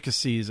the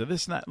intricacies of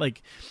this, not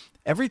like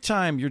every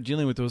time you're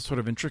dealing with those sort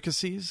of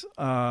intricacies,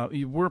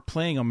 we're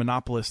playing on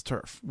monopolist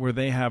turf where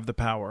they have the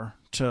power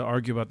to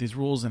argue about these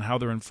rules and how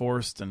they're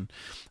enforced. And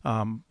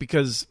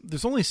because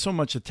there's only so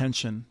much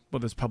attention,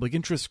 whether it's public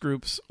interest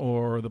groups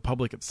or the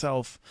public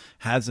itself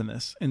has in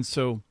this. And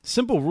so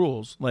simple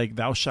rules like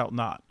thou shalt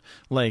not,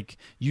 like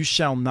you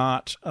shall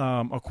not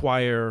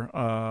acquire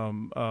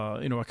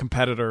a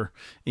competitor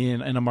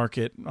in a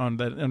market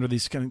under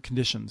these kind of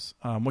conditions,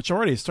 which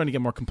already is starting to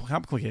get more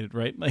complicated,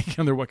 right? Like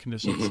under what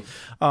conditions?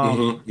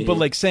 But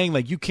like saying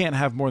like you can't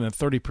have more than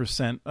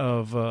 30%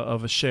 of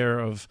a share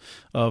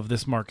of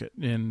this market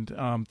and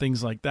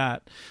things like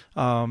that.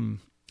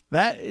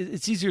 That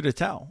it's easier to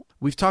tell.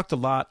 We've talked a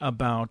lot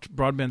about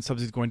broadband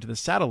subsidies going to the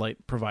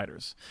satellite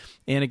providers.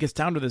 And it gets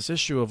down to this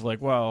issue of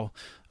like, well,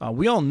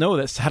 we all know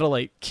that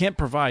satellite can't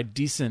provide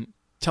decent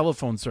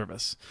telephone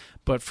service.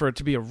 But for it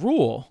to be a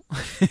rule,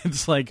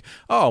 it's like,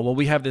 oh, well,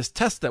 we have this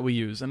test that we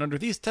use. And under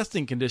these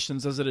testing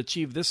conditions, does it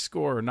achieve this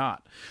score or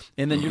not?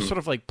 And then you're sort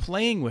of like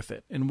playing with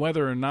it and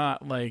whether or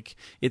not like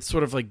it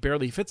sort of like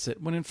barely fits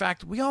it. When in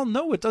fact, we all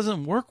know it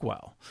doesn't work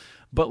well.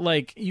 But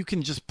like you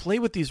can just play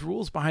with these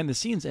rules behind the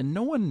scenes and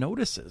no one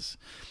notices.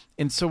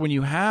 And so when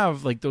you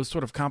have like those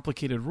sort of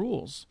complicated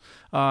rules,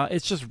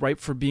 it's just ripe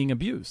for being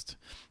abused.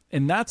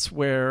 And that's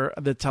where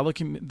that's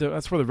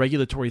where the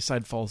regulatory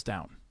side falls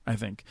down. I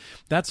think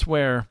that's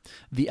where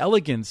the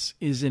elegance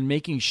is in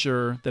making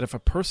sure that if a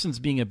person's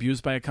being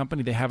abused by a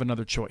company, they have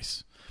another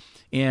choice.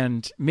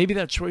 And maybe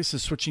that choice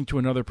is switching to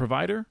another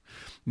provider.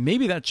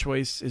 Maybe that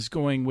choice is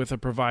going with a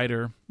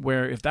provider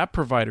where if that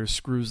provider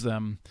screws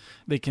them,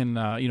 they can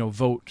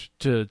vote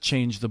to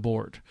change the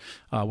board,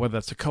 whether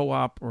that's a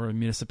co-op or a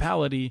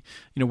municipality,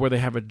 where they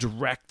have a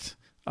direct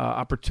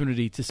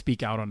opportunity to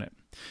speak out on it.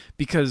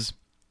 Because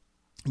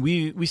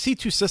we see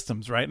 2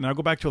 systems, right? And I'll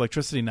go back to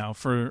electricity now.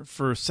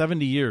 For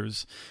 70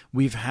 years,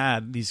 we've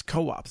had these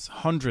co-ops,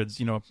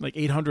 hundreds, like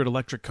 800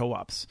 electric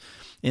co-ops.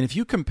 And if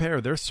you compare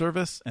their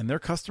service and their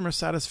customer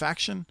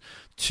satisfaction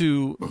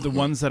to the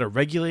ones that are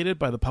regulated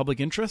by the public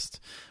interest,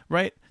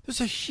 right?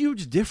 There's a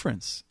huge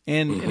difference.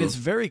 And it's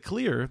very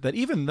clear that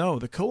even though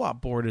the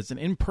co-op board is an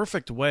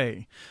imperfect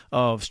way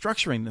of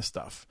structuring this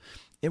stuff,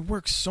 it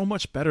works so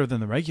much better than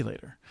the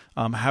regulator,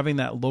 having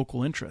that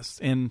local interest.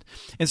 And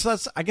so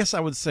that's, I guess I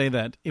would say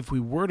that if we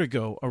were to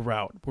go a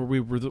route where we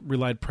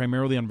relied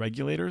primarily on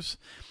regulators,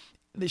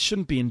 they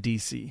shouldn't be in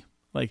DC.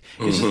 Like,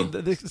 it's just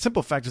the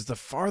simple fact is the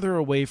farther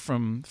away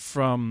from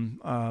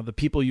the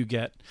people you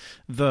get,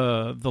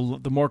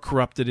 the more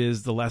corrupt it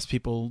is, the less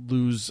people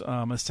lose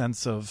a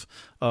sense of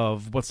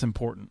what's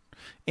important.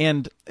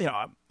 And,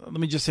 let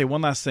me just say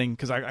one last thing,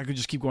 because I could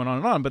just keep going on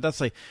and on, but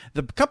that's like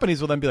the companies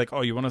will then be like,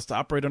 oh, you want us to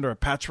operate under a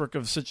patchwork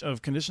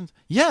of conditions?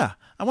 Yeah,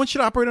 I want you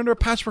to operate under a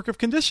patchwork of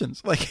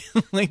conditions. Like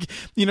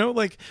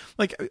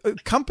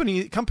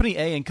company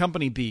A and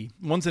company B,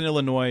 one's in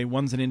Illinois,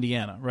 one's in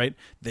Indiana, right?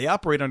 They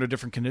operate under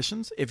different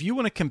conditions. If you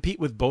want to compete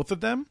with both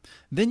of them,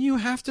 then you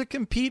have to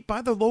compete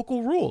by the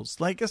local rules.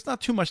 Like, it's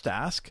not too much to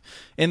ask.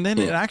 And then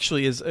it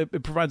actually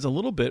it provides a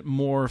little bit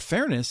more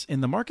fairness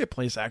in the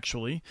marketplace,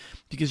 actually,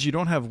 because you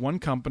don't have one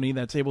company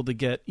that's able to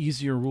get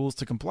easier rules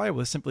to comply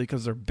with simply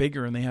because they're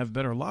bigger and they have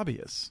better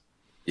lobbyists.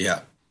 Yeah.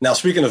 Now,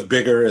 speaking of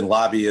bigger and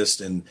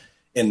lobbyists, and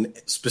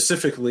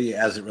specifically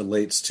as it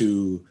relates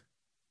to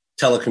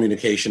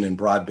telecommunication and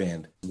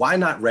broadband, why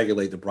not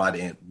regulate the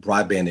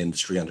broadband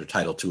industry under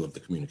Title II of the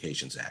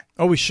Communications Act?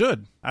 Oh, we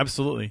should.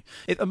 Absolutely.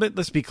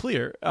 Let's be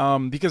clear,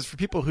 because for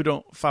people who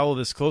don't follow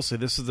this closely,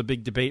 this is a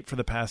big debate for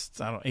the past,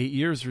 8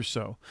 years or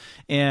so.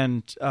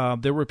 And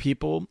there were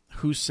people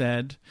who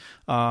said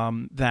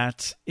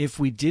that if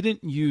we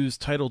didn't use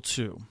Title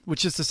II,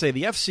 which is to say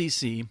the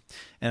FCC,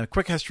 and a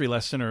quick history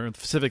lesson or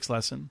civics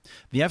lesson,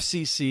 the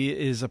FCC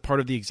is a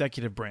part of the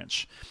executive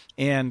branch.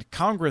 And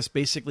Congress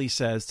basically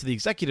says to the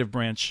executive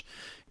branch,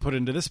 put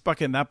into this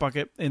bucket and that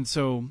bucket. And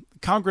so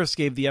Congress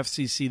gave the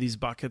FCC these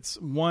buckets.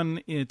 One,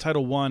 in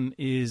Title I,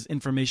 is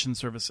information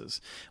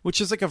services, which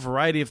is like a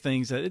variety of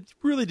things that it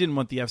really didn't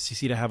want the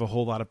FCC to have a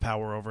whole lot of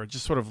power over. It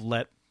just sort of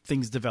let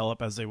things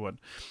develop as they would.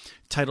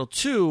 Title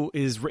II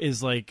is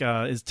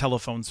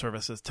telephone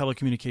services,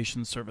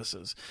 telecommunications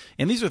services.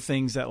 And these are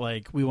things that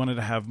we wanted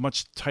to have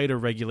much tighter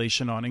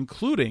regulation on,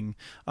 including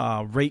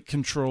rate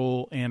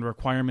control and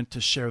requirement to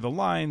share the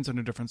lines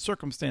under different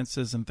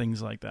circumstances and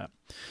things like that.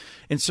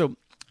 And so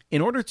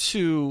in order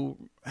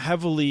to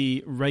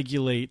heavily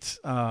regulate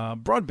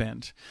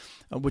broadband,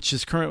 which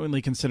is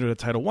currently considered a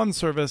Title I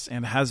service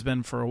and has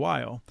been for a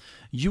while,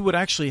 you would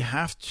actually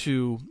have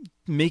to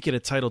make it a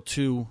Title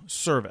II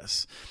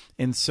service.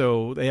 And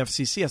so the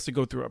FCC has to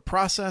go through a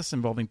process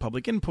involving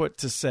public input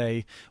to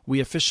say, we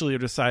officially are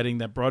deciding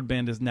that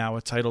broadband is now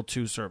a Title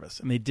II service.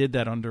 And they did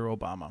that under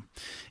Obama.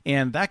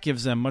 And that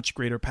gives them much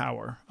greater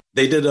power.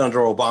 They did it under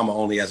Obama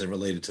only as it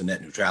related to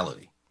net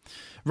neutrality.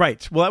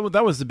 Right. Well,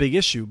 that was the big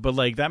issue, but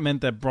that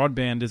meant that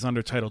broadband is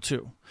under Title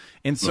II.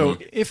 And so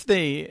if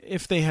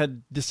they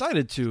had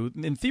decided to,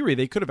 in theory,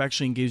 they could have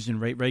actually engaged in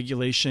rate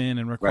regulation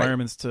and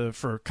requirements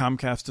for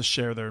Comcast to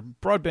share their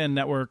broadband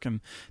network and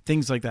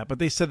things like that. But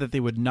they said that they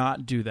would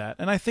not do that.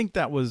 And I think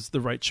that was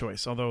the right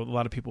choice, although a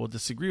lot of people will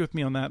disagree with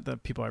me on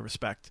that people I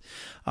respect.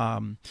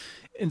 And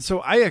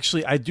so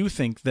I do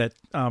think that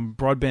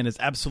broadband is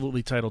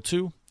absolutely Title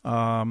II.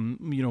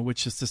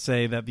 Which is to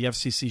say that the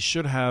FCC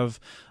should have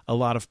a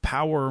lot of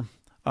power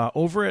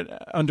over it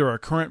under our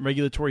current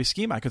regulatory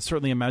scheme. I could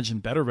certainly imagine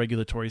better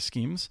regulatory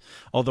schemes,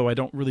 although I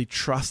don't really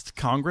trust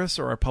Congress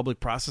or our public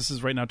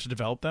processes right now to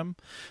develop them.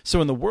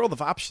 So in the world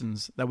of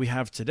options that we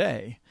have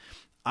today,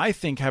 I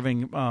think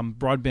having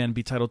broadband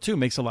be Title II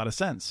makes a lot of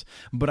sense,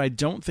 but I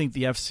don't think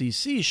the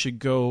FCC should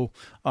go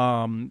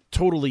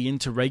totally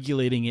into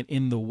regulating it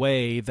in the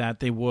way that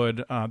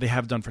they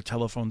have done for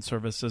telephone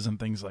services and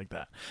things like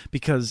that,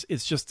 because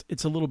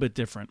it's a little bit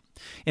different.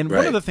 And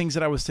one of the things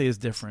that I would say is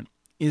different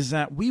is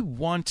that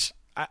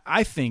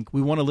I think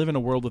we want to live in a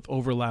world with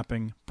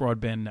overlapping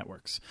broadband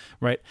networks,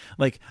 right?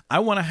 Like, I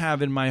want to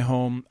have in my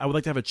home, I would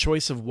like to have a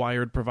choice of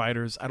wired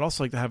providers. I'd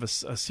also like to have a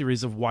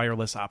series of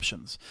wireless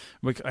options,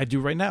 like I do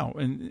right now.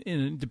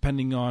 And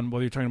depending on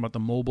whether you're talking about the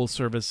mobile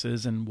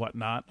services and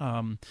whatnot,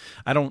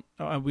 we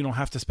don't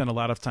have to spend a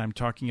lot of time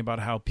talking about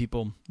how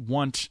people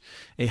want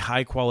a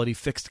high quality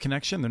fixed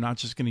connection. They're not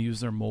just going to use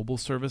their mobile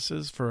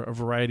services for a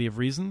variety of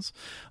reasons.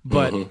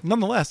 But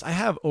nonetheless, I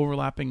have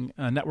overlapping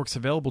networks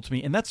available to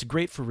me, and that's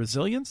great for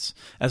resilience,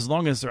 as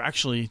long as they're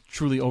actually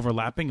truly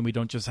overlapping and we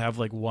don't just have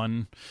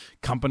one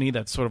company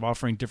that's sort of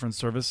offering different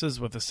services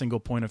with a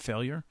single point of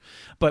failure.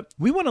 But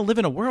we want to live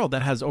in a world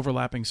that has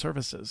overlapping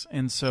services.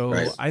 And so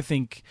I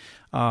think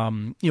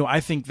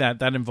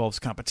that involves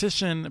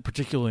competition,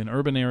 particularly in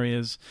urban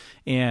areas.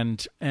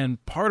 And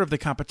part of the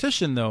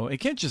competition, though, it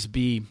can't just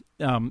be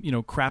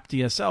crap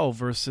DSL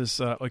versus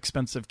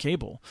expensive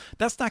cable.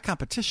 That's not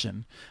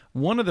competition.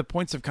 One of the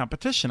points of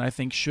competition, I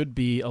think, should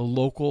be a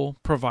local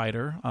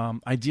provider,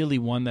 ideally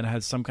one that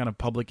has some kind of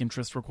public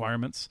interest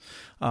requirements.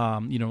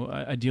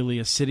 Ideally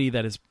a city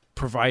that is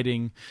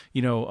providing,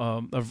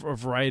 a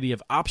variety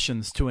of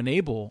options to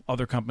enable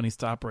other companies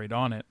to operate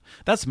on it.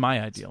 That's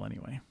my ideal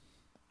anyway.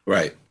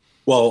 Right.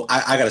 Well,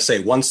 I got to say,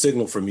 one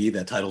signal for me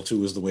that Title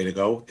II is the way to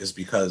go is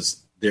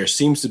because there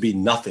seems to be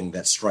nothing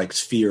that strikes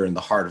fear in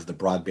the heart of the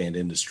broadband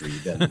industry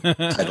than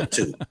Title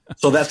II.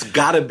 So that's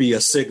got to be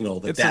a signal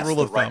that that's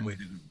the right way to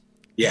do it.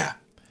 Yeah.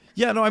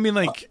 Yeah, no, I mean,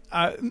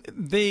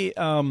 they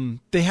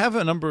have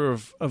a number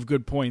of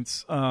good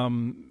points,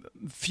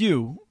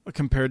 few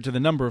compared to the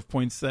number of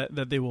points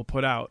that they will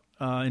put out.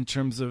 in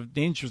terms of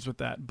dangers with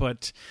that.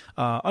 But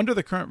under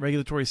the current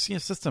regulatory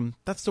system,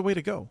 that's the way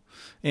to go.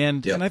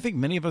 And I think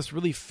many of us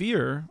really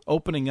fear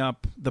opening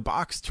up the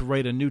box to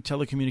write a new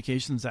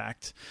Telecommunications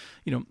Act,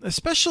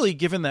 especially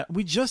given that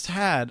we just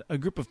had a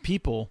group of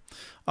people,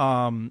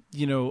 try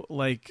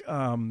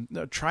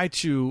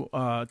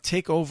to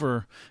take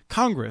over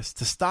Congress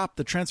to stop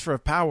the transfer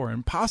of power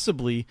and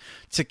possibly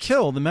to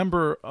kill a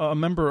member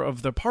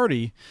of the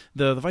party,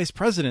 the vice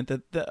president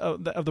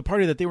of the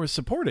party that they were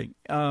supporting.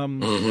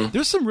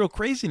 There's some real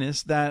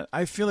craziness that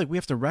I feel like we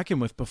have to reckon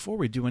with before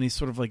we do any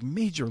sort of like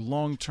major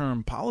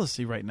long-term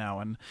policy right now.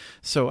 And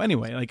so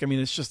anyway,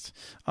 it's just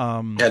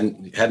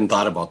hadn't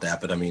thought about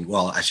that, but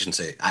I shouldn't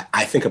say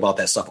I think about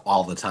that stuff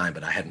all the time,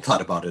 but I hadn't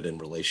thought about it in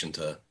relation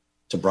to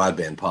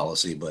broadband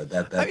policy. But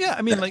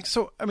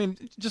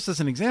just as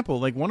an example,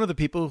 like one of the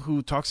people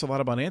who talks a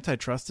lot about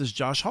antitrust is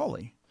Josh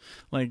Hawley.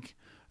 Like,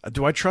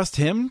 do I trust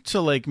him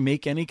to like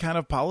make any kind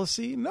of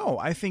policy? No,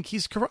 I think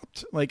he's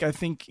corrupt. Like, I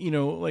think, a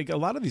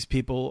lot of these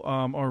people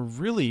are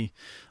really,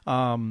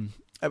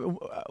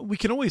 we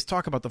can always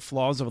talk about the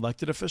flaws of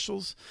elected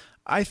officials.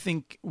 I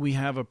think we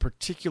have a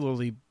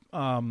particularly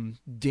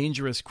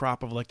dangerous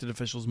crop of elected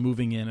officials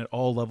moving in at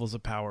all levels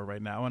of power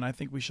right now. And I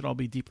think we should all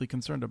be deeply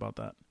concerned about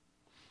that.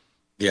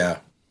 Yeah,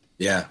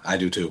 I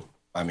do too.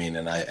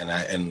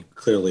 And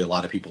clearly a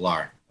lot of people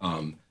are.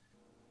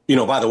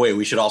 By the way,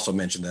 we should also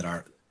mention that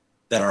our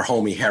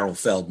homie Harold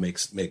Feld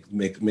makes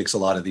a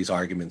lot of these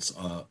arguments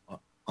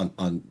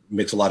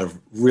makes a lot of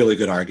really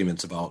good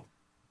arguments about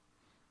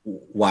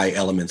why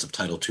elements of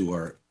Title II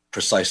are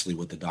precisely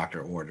what the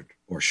doctor ordered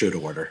or should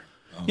order.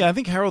 I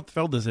think Harold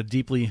Feld is a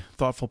deeply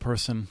thoughtful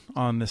person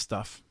on this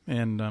stuff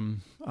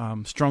and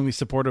strongly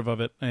supportive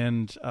of it.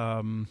 And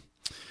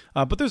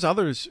but there's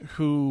others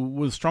who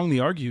will strongly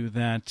argue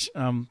that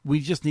we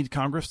just need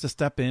Congress to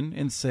step in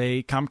and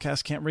say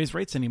Comcast can't raise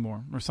rates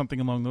anymore or something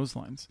along those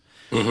lines.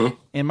 Mm-hmm.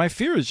 And my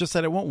fear is just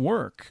that it won't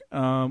work.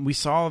 We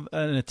saw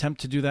an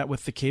attempt to do that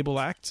with the Cable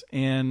Act.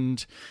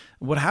 And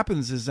what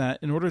happens is that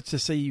in order to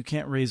say you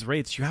can't raise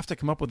rates, you have to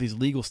come up with these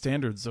legal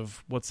standards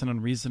of what's an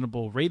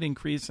unreasonable rate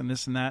increase and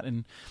this and that.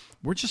 And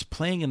we're just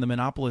playing in the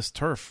monopolist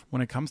turf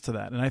when it comes to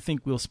that. And I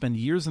think we'll spend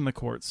years in the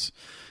courts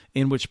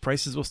in which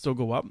prices will still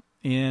go up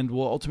and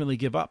we'll ultimately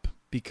give up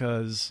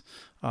because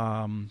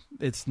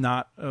it's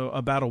not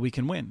a battle we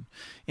can win.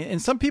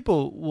 And some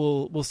people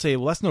will say,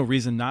 well, that's no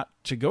reason not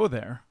to go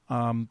there.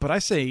 But I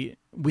say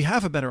we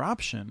have a better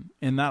option.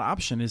 And that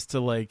option is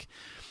to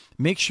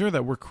make sure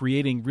that we're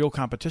creating real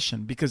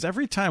competition, because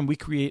every time we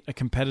create a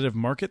competitive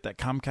market that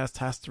Comcast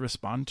has to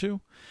respond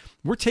to,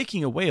 we're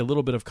taking away a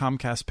little bit of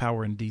Comcast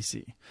power in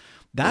DC.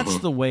 That's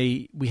the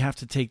way we have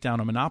to take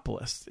down a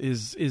monopolist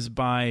is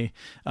by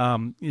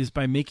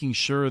making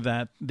sure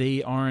that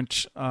they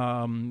aren't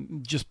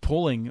just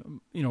pulling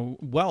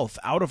wealth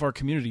out of our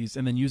communities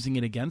and then using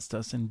it against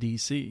us in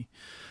DC.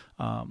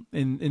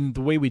 And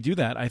the way we do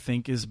that, I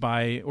think, is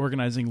by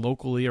organizing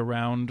locally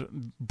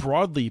around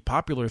broadly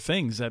popular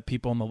things that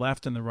people on the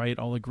left and the right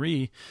all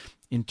agree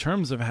in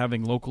terms of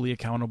having locally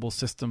accountable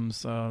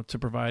systems to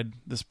provide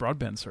this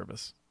broadband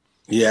service.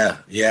 Yeah.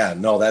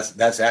 No,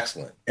 that's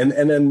excellent. And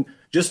then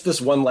just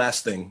this one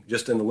last thing,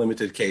 just in the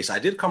limited case, I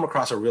did come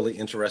across a really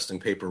interesting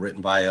paper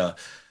written by a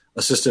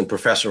assistant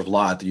professor of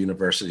law at the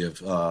University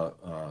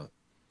of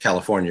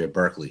California at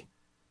Berkeley.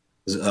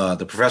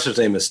 The professor's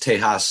name is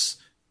Tejas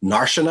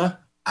Narshana.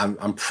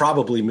 I'm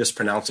probably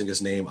mispronouncing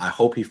his name. I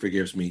hope he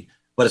forgives me.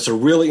 But it's a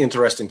really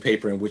interesting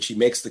paper in which he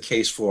makes the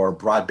case for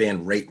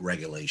broadband rate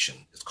regulation.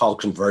 It's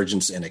called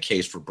Convergence and a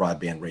Case for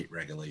Broadband Rate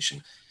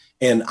Regulation.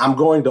 And I'm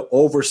going to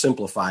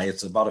oversimplify.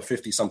 It's about a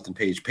 50-something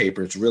page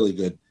paper. It's really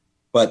good.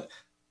 But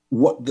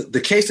what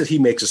the case that he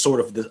makes is sort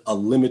of a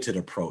limited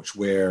approach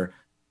where,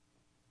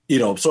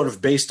 sort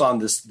of based on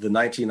the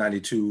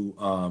 1992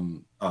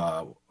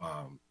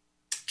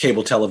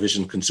 Cable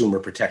Television Consumer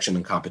Protection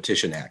and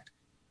Competition Act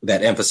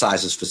that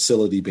emphasizes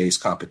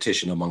facility-based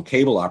competition among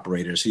cable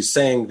operators. He's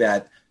saying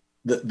that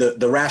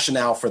the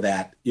rationale for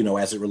that,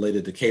 as it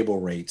related to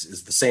cable rates,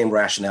 is the same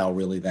rationale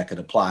really that could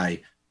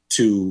apply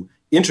to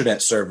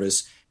internet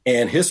service.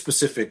 And his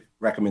specific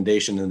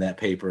recommendation in that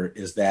paper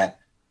is that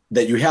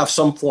you have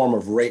some form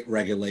of rate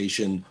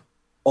regulation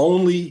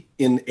only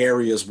in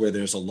areas where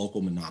there's a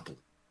local monopoly.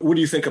 What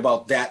do you think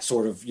about that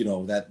sort of,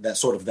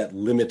 that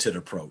limited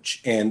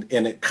approach? And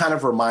it kind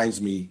of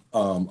reminds me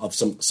of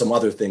some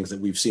other things that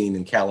we've seen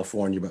in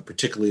California, but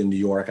particularly in New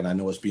York, and I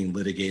know it's being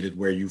litigated,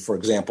 where you, for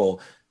example,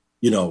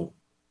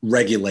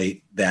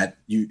 regulate that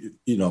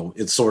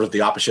it's sort of the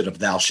opposite of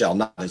thou shall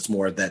not. It's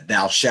more that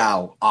thou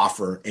shall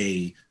offer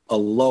a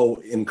low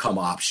income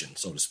option,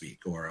 so to speak,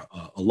 or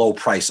a low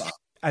price option.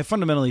 I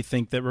fundamentally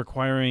think that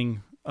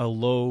requiring a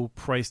low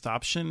priced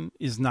option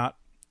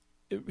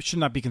it should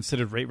not be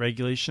considered rate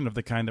regulation of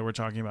the kind that we're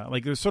talking about.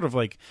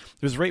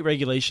 There's rate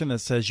regulation that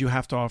says you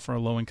have to offer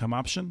a low income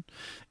option.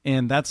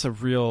 And that's a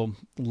real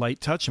light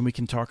touch. And we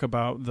can talk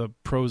about the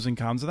pros and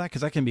cons of that,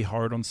 because that can be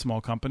hard on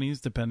small companies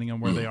depending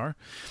on where they are.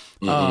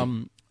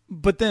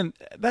 But then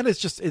that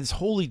is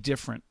wholly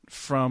different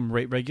from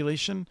rate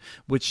regulation,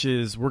 which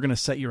is we're going to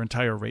set your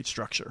entire rate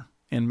structure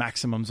and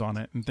maximums on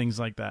it and things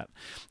like that.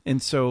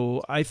 And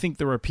so I think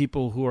there are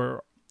people who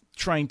are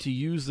trying to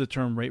use the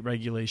term rate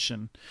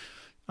regulation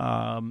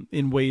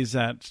in ways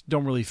that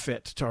don't really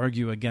fit to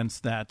argue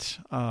against that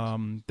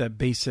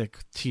basic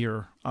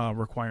tier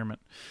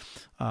requirement.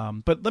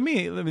 But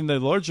the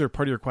larger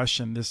part of your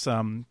question,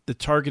 the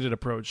targeted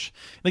approach,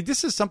 like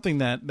this is something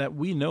that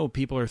we know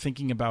people are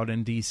thinking about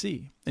in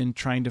DC and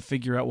trying to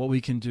figure out what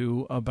we can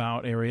do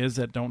about areas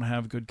that don't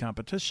have good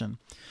competition.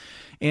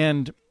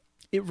 And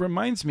it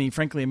reminds me,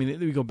 frankly,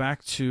 we go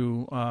back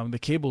to the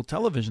cable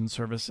television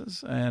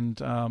services and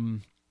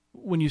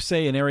when you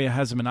say an area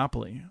has a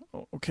monopoly,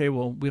 okay,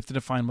 well, we have to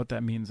define what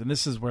that means. And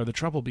this is where the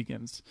trouble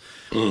begins.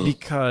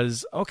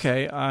 Because,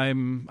 okay,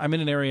 I'm in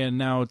an area and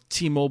now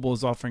T-Mobile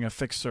is offering a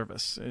fixed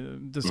service.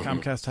 Does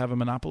Comcast have a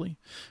monopoly?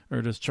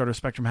 Or does Charter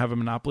Spectrum have a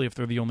monopoly if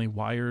they're the only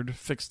wired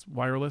fixed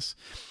wireless?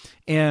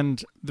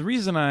 And the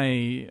reason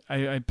I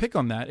pick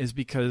on that is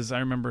because I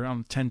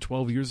remember 10,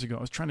 12 years ago,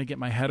 I was trying to get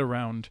my head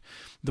around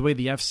the way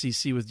the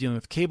FCC was dealing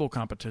with cable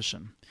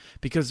competition.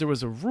 Because there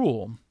was a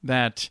rule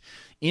that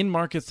in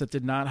markets that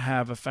did not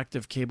have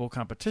effective cable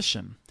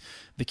competition,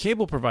 the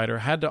cable provider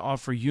had to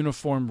offer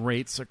uniform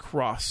rates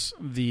across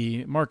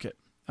the market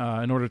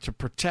in order to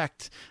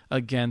protect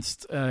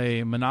against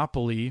a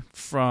monopoly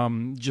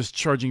from just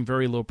charging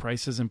very low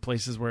prices in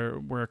places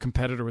where a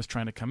competitor was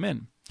trying to come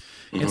in.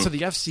 And so the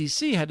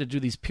FCC had to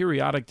do these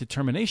periodic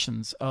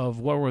determinations of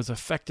what was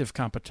effective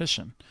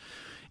competition.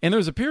 And there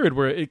was a period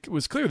where it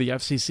was clear the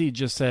FCC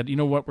just said, you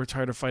know what, we're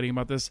tired of fighting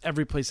about this.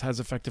 Every place has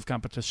effective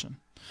competition.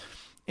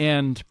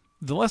 And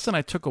the lesson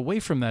I took away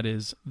from that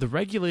is the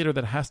regulator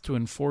that has to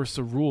enforce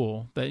a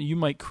rule that you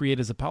might create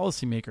as a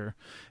policymaker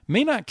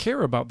may not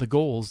care about the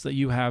goals that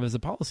you have as a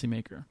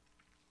policymaker.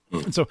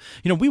 And so,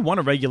 we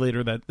want a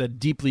regulator that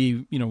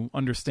deeply,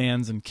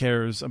 understands and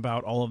cares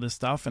about all of this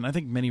stuff. And I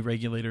think many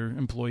regulator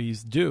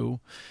employees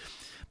do.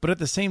 But at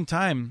the same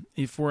time,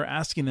 if we're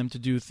asking them to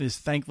do these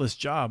thankless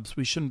jobs,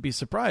 we shouldn't be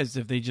surprised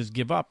if they just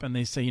give up and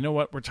they say, you know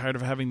what, we're tired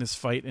of having this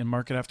fight in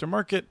market after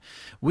market.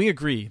 We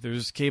agree.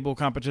 There's cable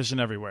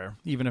competition everywhere,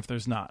 even if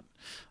there's not.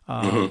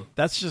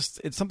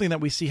 It's something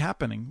that we see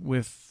happening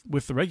with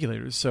the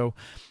regulators. So,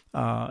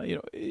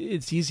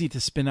 it's easy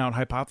to spin out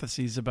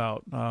hypotheses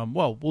about,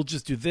 we'll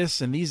just do this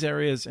in these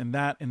areas and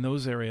that in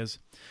those areas.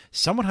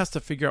 Someone has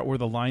to figure out where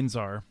the lines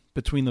are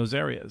between those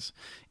areas.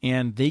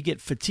 And they get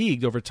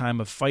fatigued over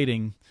time of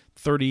fighting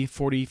 30,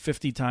 40,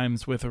 50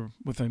 times with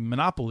a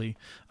monopoly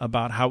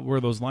about where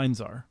those lines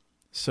are.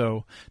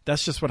 So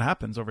that's just what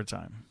happens over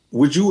time.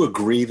 Would you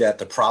agree that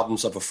the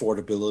problems of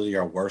affordability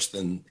are worse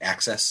than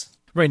access?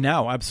 Right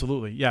now,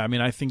 absolutely. Yeah,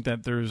 I think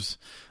that there's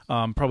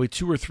probably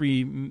 2 or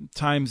 3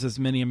 times as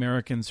many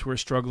Americans who are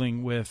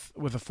struggling with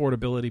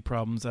affordability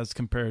problems as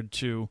compared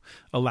to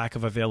a lack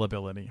of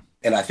availability.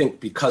 And I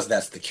think because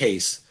that's the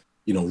case,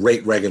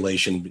 rate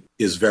regulation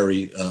is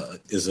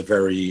a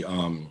very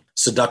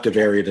seductive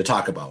area to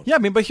talk about. Yeah,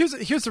 but here's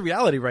the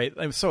reality, right?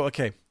 So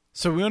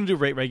we want to do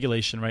rate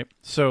regulation, right?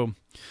 So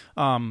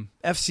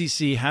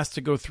FCC has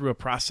to go through a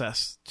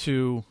process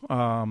to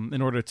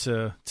in order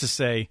to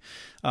say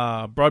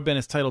broadband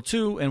is Title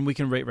II and we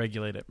can rate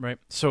regulate it, right?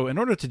 So in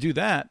order to do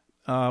that,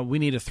 we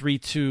need a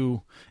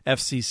 3-2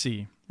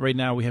 FCC. Right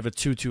now we have a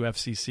 2-2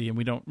 FCC, and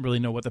we don't really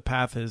know what the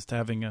path is to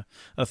having a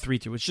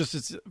 3-2.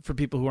 It's for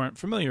people who aren't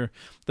familiar,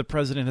 the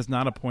president has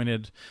not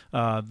appointed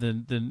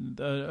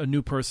a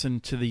new person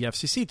to the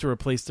FCC to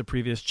replace the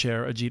previous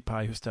chair, Ajit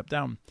Pai, who stepped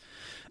down.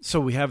 So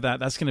we have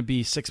that. That's going to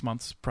be 6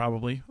 months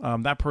probably.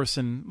 That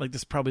person,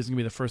 this probably isn't going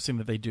to be the first thing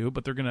that they do,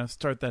 but they're going to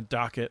start that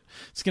docket.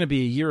 It's going to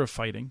be a year of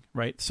fighting,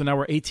 right? So now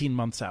we're 18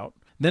 months out.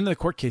 Then the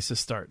court cases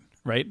start.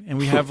 Right. And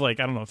we have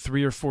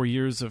 3 or 4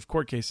 years of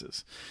court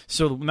cases.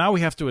 So now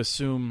we have to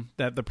assume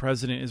that the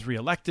president is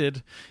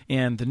reelected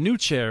and the new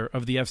chair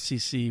of the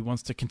FCC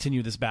wants to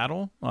continue this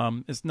battle.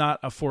 It's not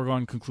a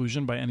foregone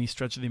conclusion by any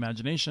stretch of the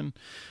imagination.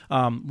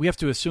 We have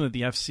to assume that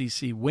the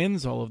FCC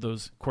wins all of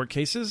those court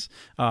cases,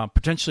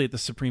 potentially at the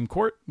Supreme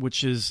Court,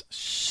 which is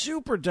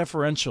super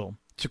deferential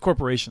to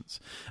corporations.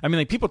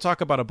 People talk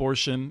about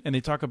abortion and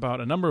they talk about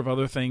a number of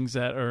other things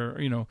that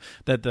are,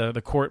 that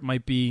the court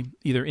might be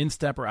either in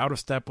step or out of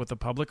step with the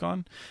public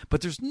on. But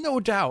there's no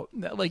doubt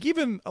that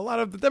even a lot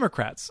of the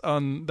Democrats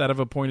that have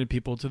appointed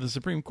people to the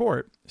Supreme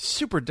Court,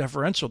 super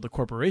deferential to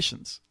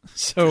corporations.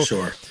 So,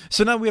 sure.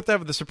 So now we have to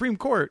have the Supreme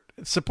Court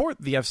support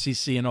the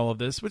FCC in all of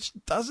this, which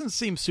doesn't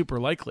seem super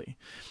likely.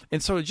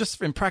 And so just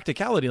in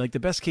practicality, the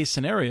best case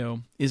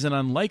scenario is an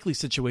unlikely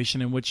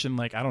situation in which in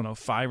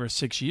 5 or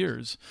 6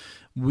 years,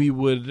 we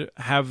would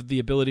have the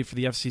ability for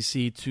the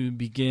FCC to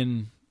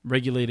begin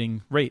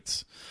regulating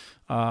rates.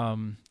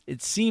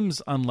 It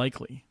seems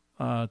unlikely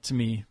to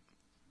me.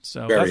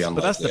 So very unlikely,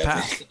 but that's the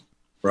path.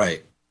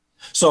 Right.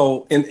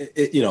 So,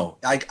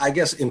 I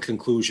guess in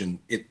conclusion,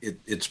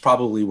 it's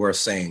probably worth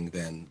saying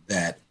then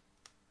that,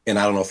 and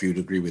I don't know if you'd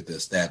agree with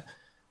this, that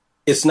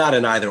it's not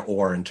an either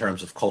or in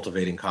terms of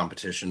cultivating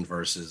competition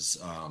versus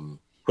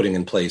putting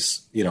in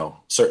place,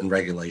 certain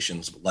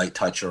regulations, light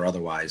touch or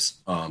otherwise.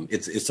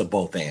 It's a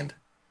both and.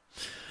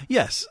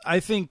 Yes, I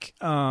think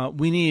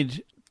we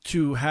need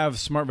to have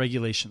smart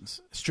regulations,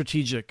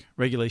 strategic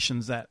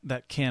regulations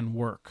that can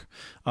work.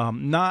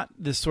 Not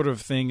this sort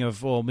of thing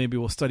of, well, maybe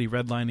we'll study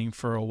redlining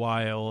for a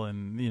while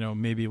and,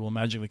 maybe we'll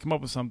magically come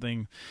up with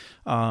something.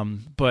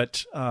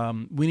 But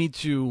we need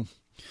to,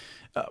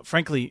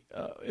 frankly,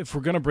 if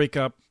we're going to break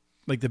up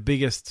like the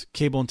biggest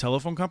cable and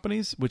telephone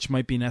companies, which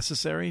might be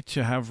necessary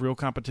to have real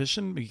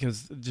competition,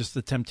 because just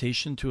the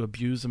temptation to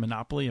abuse a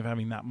monopoly of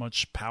having that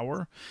much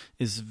power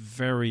is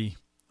very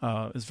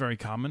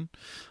common.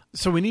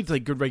 So we need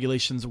like good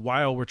regulations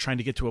while we're trying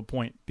to get to a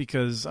point,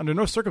 because under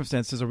no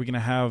circumstances are we going to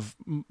have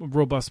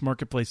robust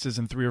marketplaces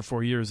in 3 or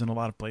 4 years in a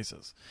lot of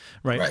places,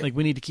 right? Like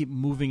we need to keep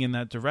moving in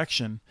that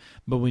direction,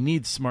 but we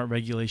need smart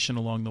regulation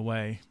along the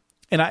way.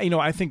 And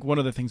I think one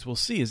of the things we'll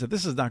see is that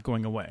this is not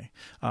going away.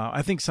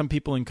 I think some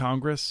people in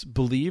Congress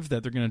believe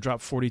that they're going to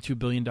drop $42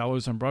 billion on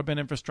broadband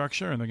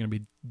infrastructure and they're going to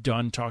be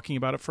done talking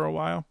about it for a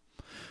while.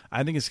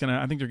 I think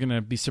they're going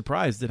to be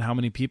surprised at how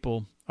many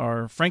people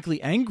are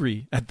frankly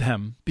angry at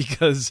them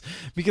because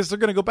they're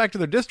going to go back to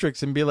their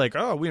districts and be like,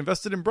 oh, we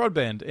invested in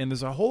broadband. And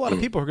there's a whole lot of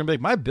people who are going to be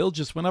like, my bill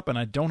just went up and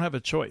I don't have a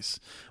choice.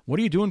 What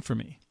are you doing for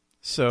me?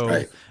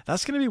 So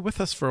that's going to be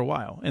with us for a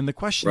while. And the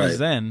question is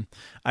then,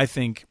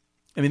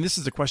 this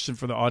is a question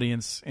for the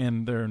audience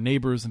and their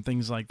neighbors and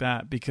things like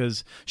that,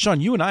 because Sean,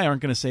 you and I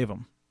aren't going to save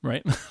them.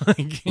 Right.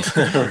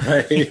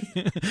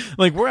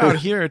 Like we're out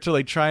here to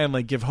like try and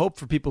like give hope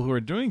for people who are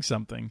doing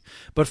something.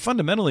 But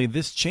fundamentally,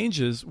 this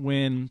changes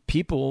when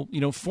people,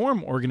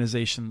 form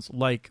organizations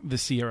like the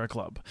Sierra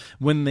Club,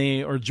 when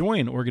they or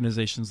join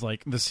organizations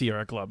like the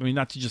Sierra Club. I mean,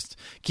 not to just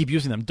keep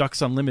using them,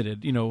 Ducks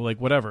Unlimited, like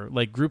whatever,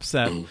 like groups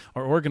that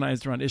are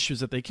organized around issues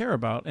that they care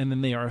about and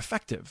then they are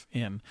effective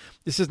in.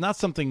 This is not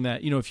something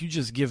that, if you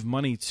just give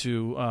money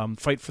to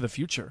Fight for the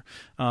Future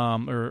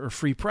or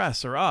Free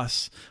Press or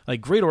us,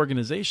 like great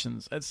organizations,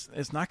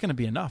 it's not going to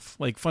be enough.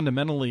 Like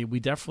fundamentally, we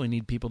definitely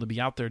need people to be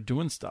out there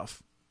doing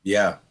stuff.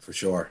 Yeah, for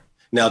sure.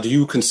 Now, do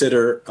you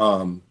consider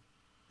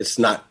it's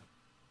not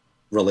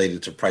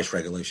related to price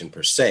regulation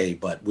per se,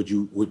 but would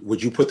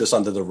you put this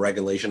under the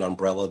regulation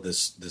umbrella?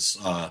 This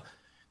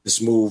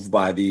move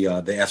by the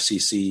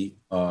FCC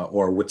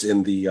or what's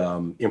in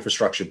the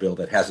infrastructure bill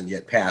that hasn't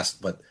yet passed,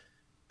 but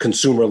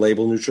consumer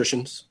label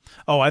nutritions?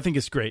 Oh, I think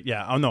it's great.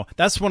 Yeah. Oh no,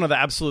 that's one of the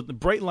absolute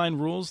bright line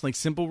rules, like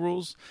simple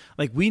rules.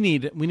 Like we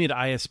need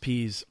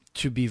ISPs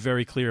to be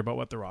very clear about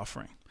what they're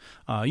offering.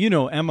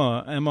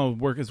 Emma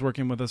is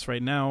working with us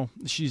right now.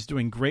 She's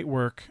doing great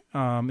work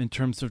in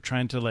terms of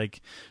trying to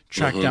like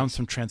track down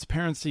some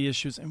transparency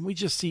issues. And we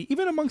just see,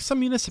 even among some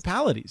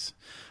municipalities,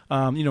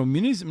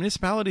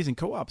 municipalities and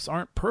co-ops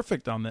aren't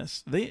perfect on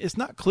this. It's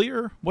not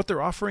clear what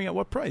they're offering at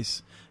what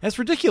price. That's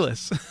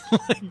ridiculous.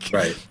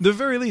 The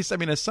very least,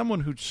 as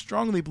someone who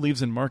strongly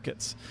believes in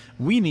markets,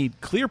 we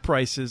need clear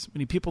prices. We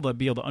need people to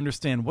be able to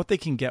understand what they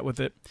can get with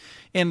it.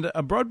 And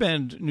a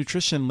broadband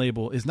nutrition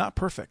label is not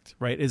perfect,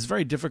 right? It's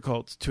very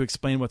difficult to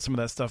explain what some of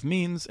that stuff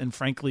means. And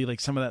frankly, like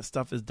some of that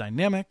stuff is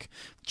dynamic,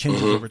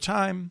 changes over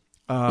time.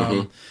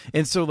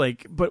 And so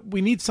but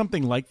we need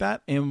something like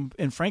that.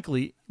 And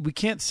frankly, we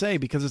can't say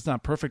because it's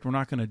not perfect, we're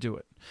not going to do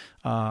it.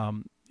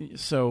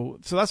 So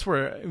that's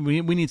where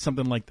we need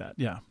something like that.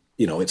 Yeah.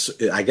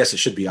 I guess it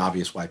should be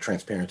obvious why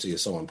transparency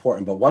is so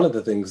important. But one of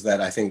the things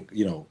that I think,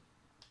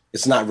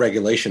 it's not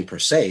regulation per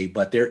se,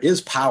 but there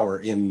is power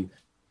in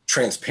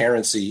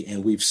transparency.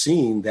 And we've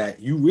seen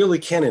that you really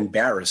can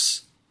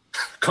embarrass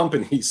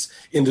companies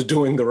into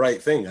doing the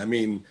right thing.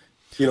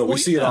 We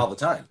see it all the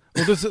time.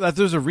 Well,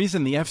 there's a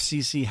reason the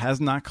FCC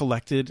has not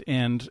collected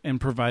and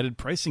provided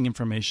pricing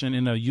information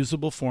in a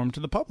usable form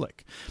to the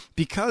public,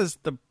 because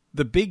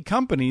the big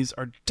companies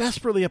are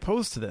desperately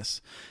opposed to this,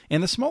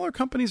 and the smaller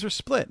companies are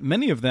split.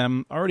 Many of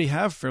them already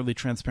have fairly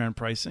transparent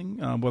pricing,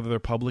 whether they're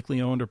publicly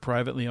owned or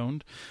privately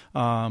owned,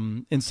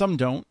 and some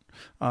don't.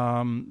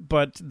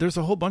 But there's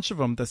a whole bunch of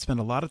them that spend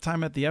a lot of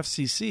time at the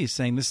FCC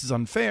saying this is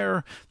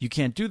unfair. You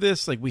can't do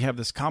this. Like we have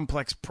this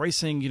complex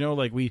pricing,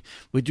 like we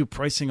do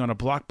pricing on a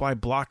block by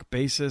block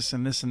basis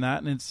and this and that.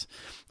 And it's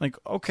like,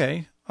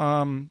 okay,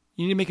 you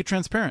need to make it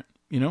transparent.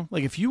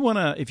 Like if you want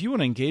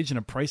to engage in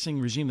a pricing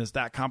regime that's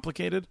that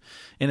complicated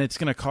and it's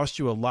going to cost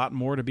you a lot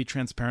more to be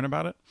transparent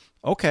about it.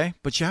 Okay.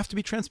 But you have to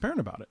be transparent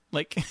about it.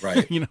 Like,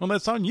 right.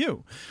 That's on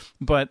you.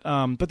 But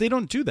they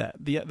don't do that.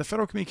 The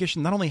Federal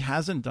Communications not only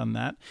hasn't done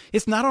that,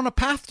 it's not on a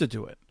path to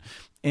do it.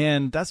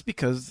 And that's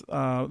because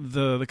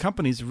the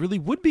companies really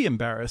would be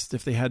embarrassed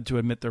if they had to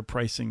admit their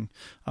pricing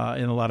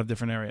in a lot of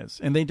different areas.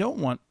 And they don't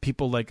want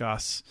people like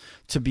us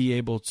to be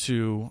able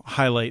to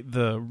highlight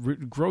the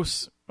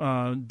gross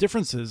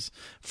differences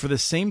for the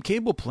same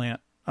cable plant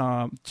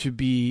to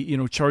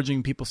be,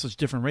 charging people such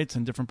different rates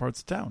in different parts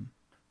of town.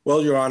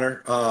 Well, Your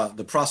Honor,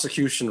 the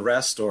prosecution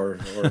rest, or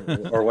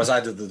was I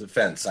to the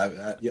defense?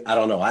 I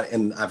don't know.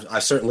 I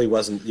certainly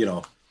wasn't,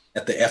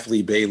 at the F.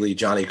 Lee Bailey,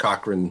 Johnny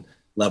Cochran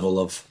level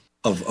of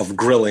of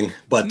grilling.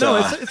 But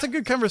no, it's a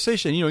good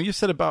conversation. You know, you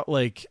said about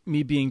like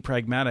me being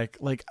pragmatic.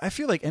 Like, I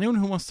feel like anyone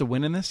who wants to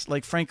win in this,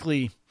 like,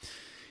 frankly,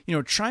 you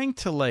know, trying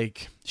to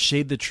like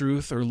shade the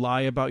truth or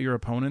lie about your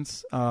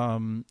opponents,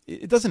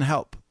 it doesn't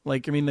help.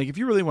 Like, I mean, like if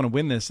you really want to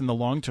win this in the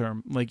long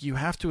term, like you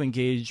have to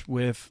engage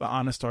with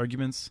honest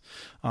arguments.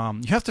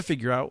 You have to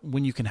figure out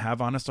when you can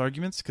have honest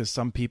arguments because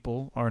some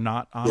people are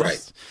not honest.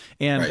 Right.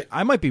 And right.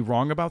 I might be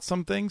wrong about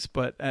some things,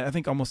 but I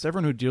think almost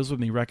everyone who deals with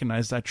me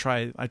recognizes I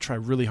try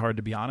really hard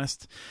to be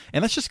honest.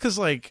 And that's just because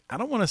like I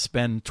don't want to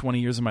spend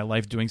 20 years of my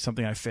life doing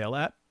something I fail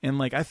at. And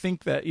like I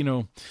think that, you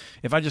know,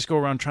 if I just go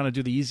around trying to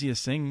do the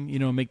easiest thing, you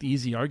know, make the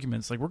easy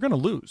arguments, like we're going to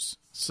lose.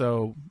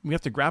 So we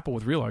have to grapple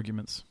with real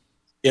arguments.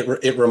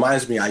 It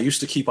reminds me, I used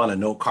to keep on a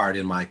note card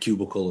in my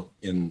cubicle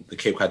in the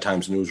Cape Cod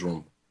Times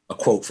newsroom, a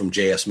quote from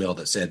J.S. Mill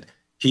that said,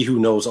 "He who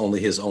knows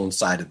only his own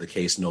side of the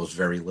case knows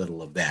very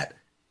little of that."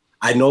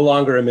 I no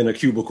longer am in a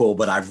cubicle,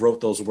 but I've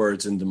wrote those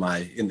words into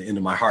my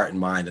heart and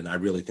mind, and I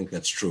really think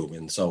that's true.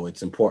 And so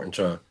it's important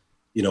to,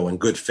 you know, in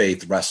good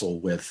faith, wrestle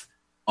with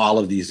all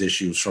of these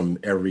issues from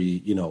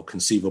every, you know,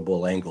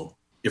 conceivable angle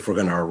if we're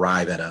going to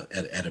arrive at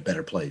a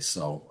better place.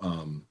 So,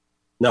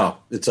 no,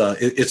 it's an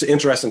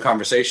interesting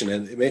conversation,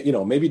 and you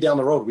know, maybe down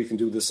the road we can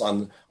do this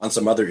on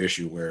some other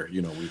issue where, you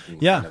know, we can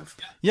kind of...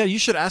 Yeah, you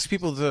should ask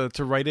people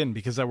to write in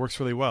because that works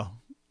really well.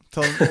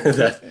 Tell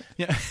them,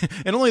 yeah,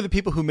 and only the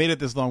people who made it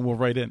this long will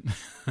write in.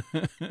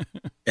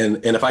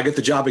 and if I get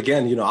the job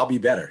again, you know, I'll be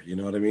better. You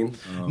know what I mean?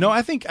 No,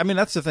 I mean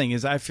that's the thing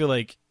is I feel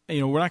like, you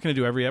know, we're not going to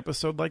do every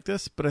episode like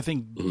this, but I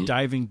think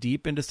diving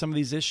deep into some of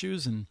these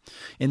issues and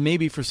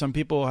maybe for some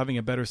people having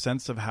a better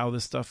sense of how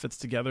this stuff fits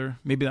together,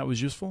 maybe that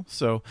was useful.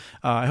 So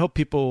I hope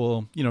people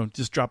will, you know,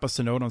 just drop us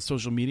a note on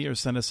social media or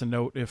send us a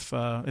note if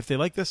they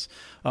like this,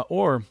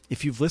 or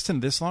if you've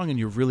listened this long and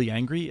you're really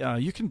angry,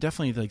 you can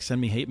definitely like send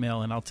me hate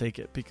mail and I'll take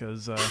it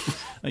because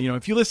you know,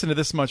 if you listen to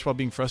this much while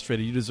being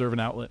frustrated, you deserve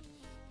an outlet.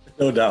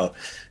 No doubt.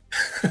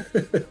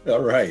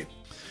 All right.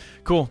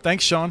 Cool.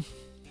 Thanks, Sean.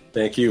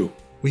 Thank you.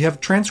 We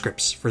have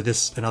transcripts for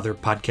this and other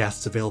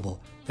podcasts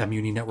available at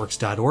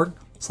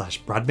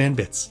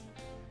muninetworks.org/broadbandbits.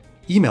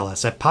 Email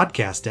us at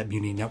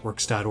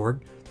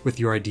podcast@muninetworks.org with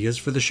your ideas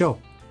for the show.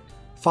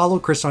 Follow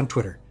Chris on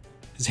Twitter.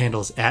 His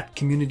handle is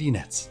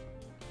 @CommunityNets.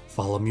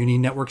 Follow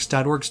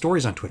muninetworks.org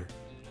stories on Twitter.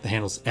 The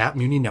handle's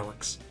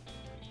 @muninetworks.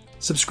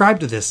 Subscribe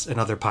to this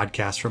and other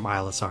podcasts from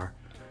ILSR,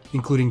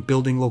 including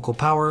Building Local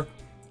Power,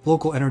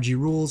 Local Energy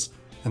Rules,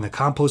 and the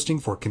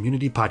Composting for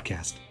Community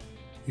podcast.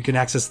 You can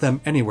access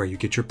them anywhere you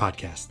get your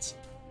podcasts.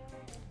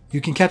 You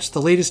can catch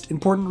the latest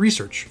important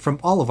research from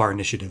all of our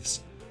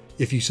initiatives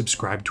if you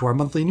subscribe to our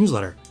monthly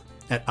newsletter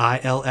at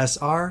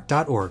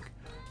ilsr.org.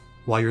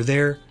 While you're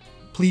there,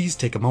 please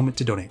take a moment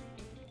to donate.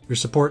 Your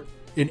support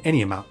in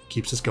any amount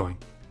keeps us going.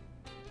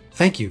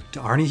 Thank you to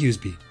Arnie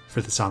Hughesby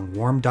for the song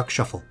Warm Duck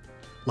Shuffle,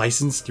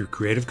 licensed through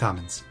Creative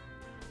Commons.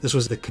 This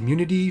was the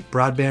Community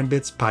Broadband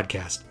Bits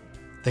podcast.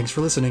 Thanks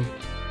for listening.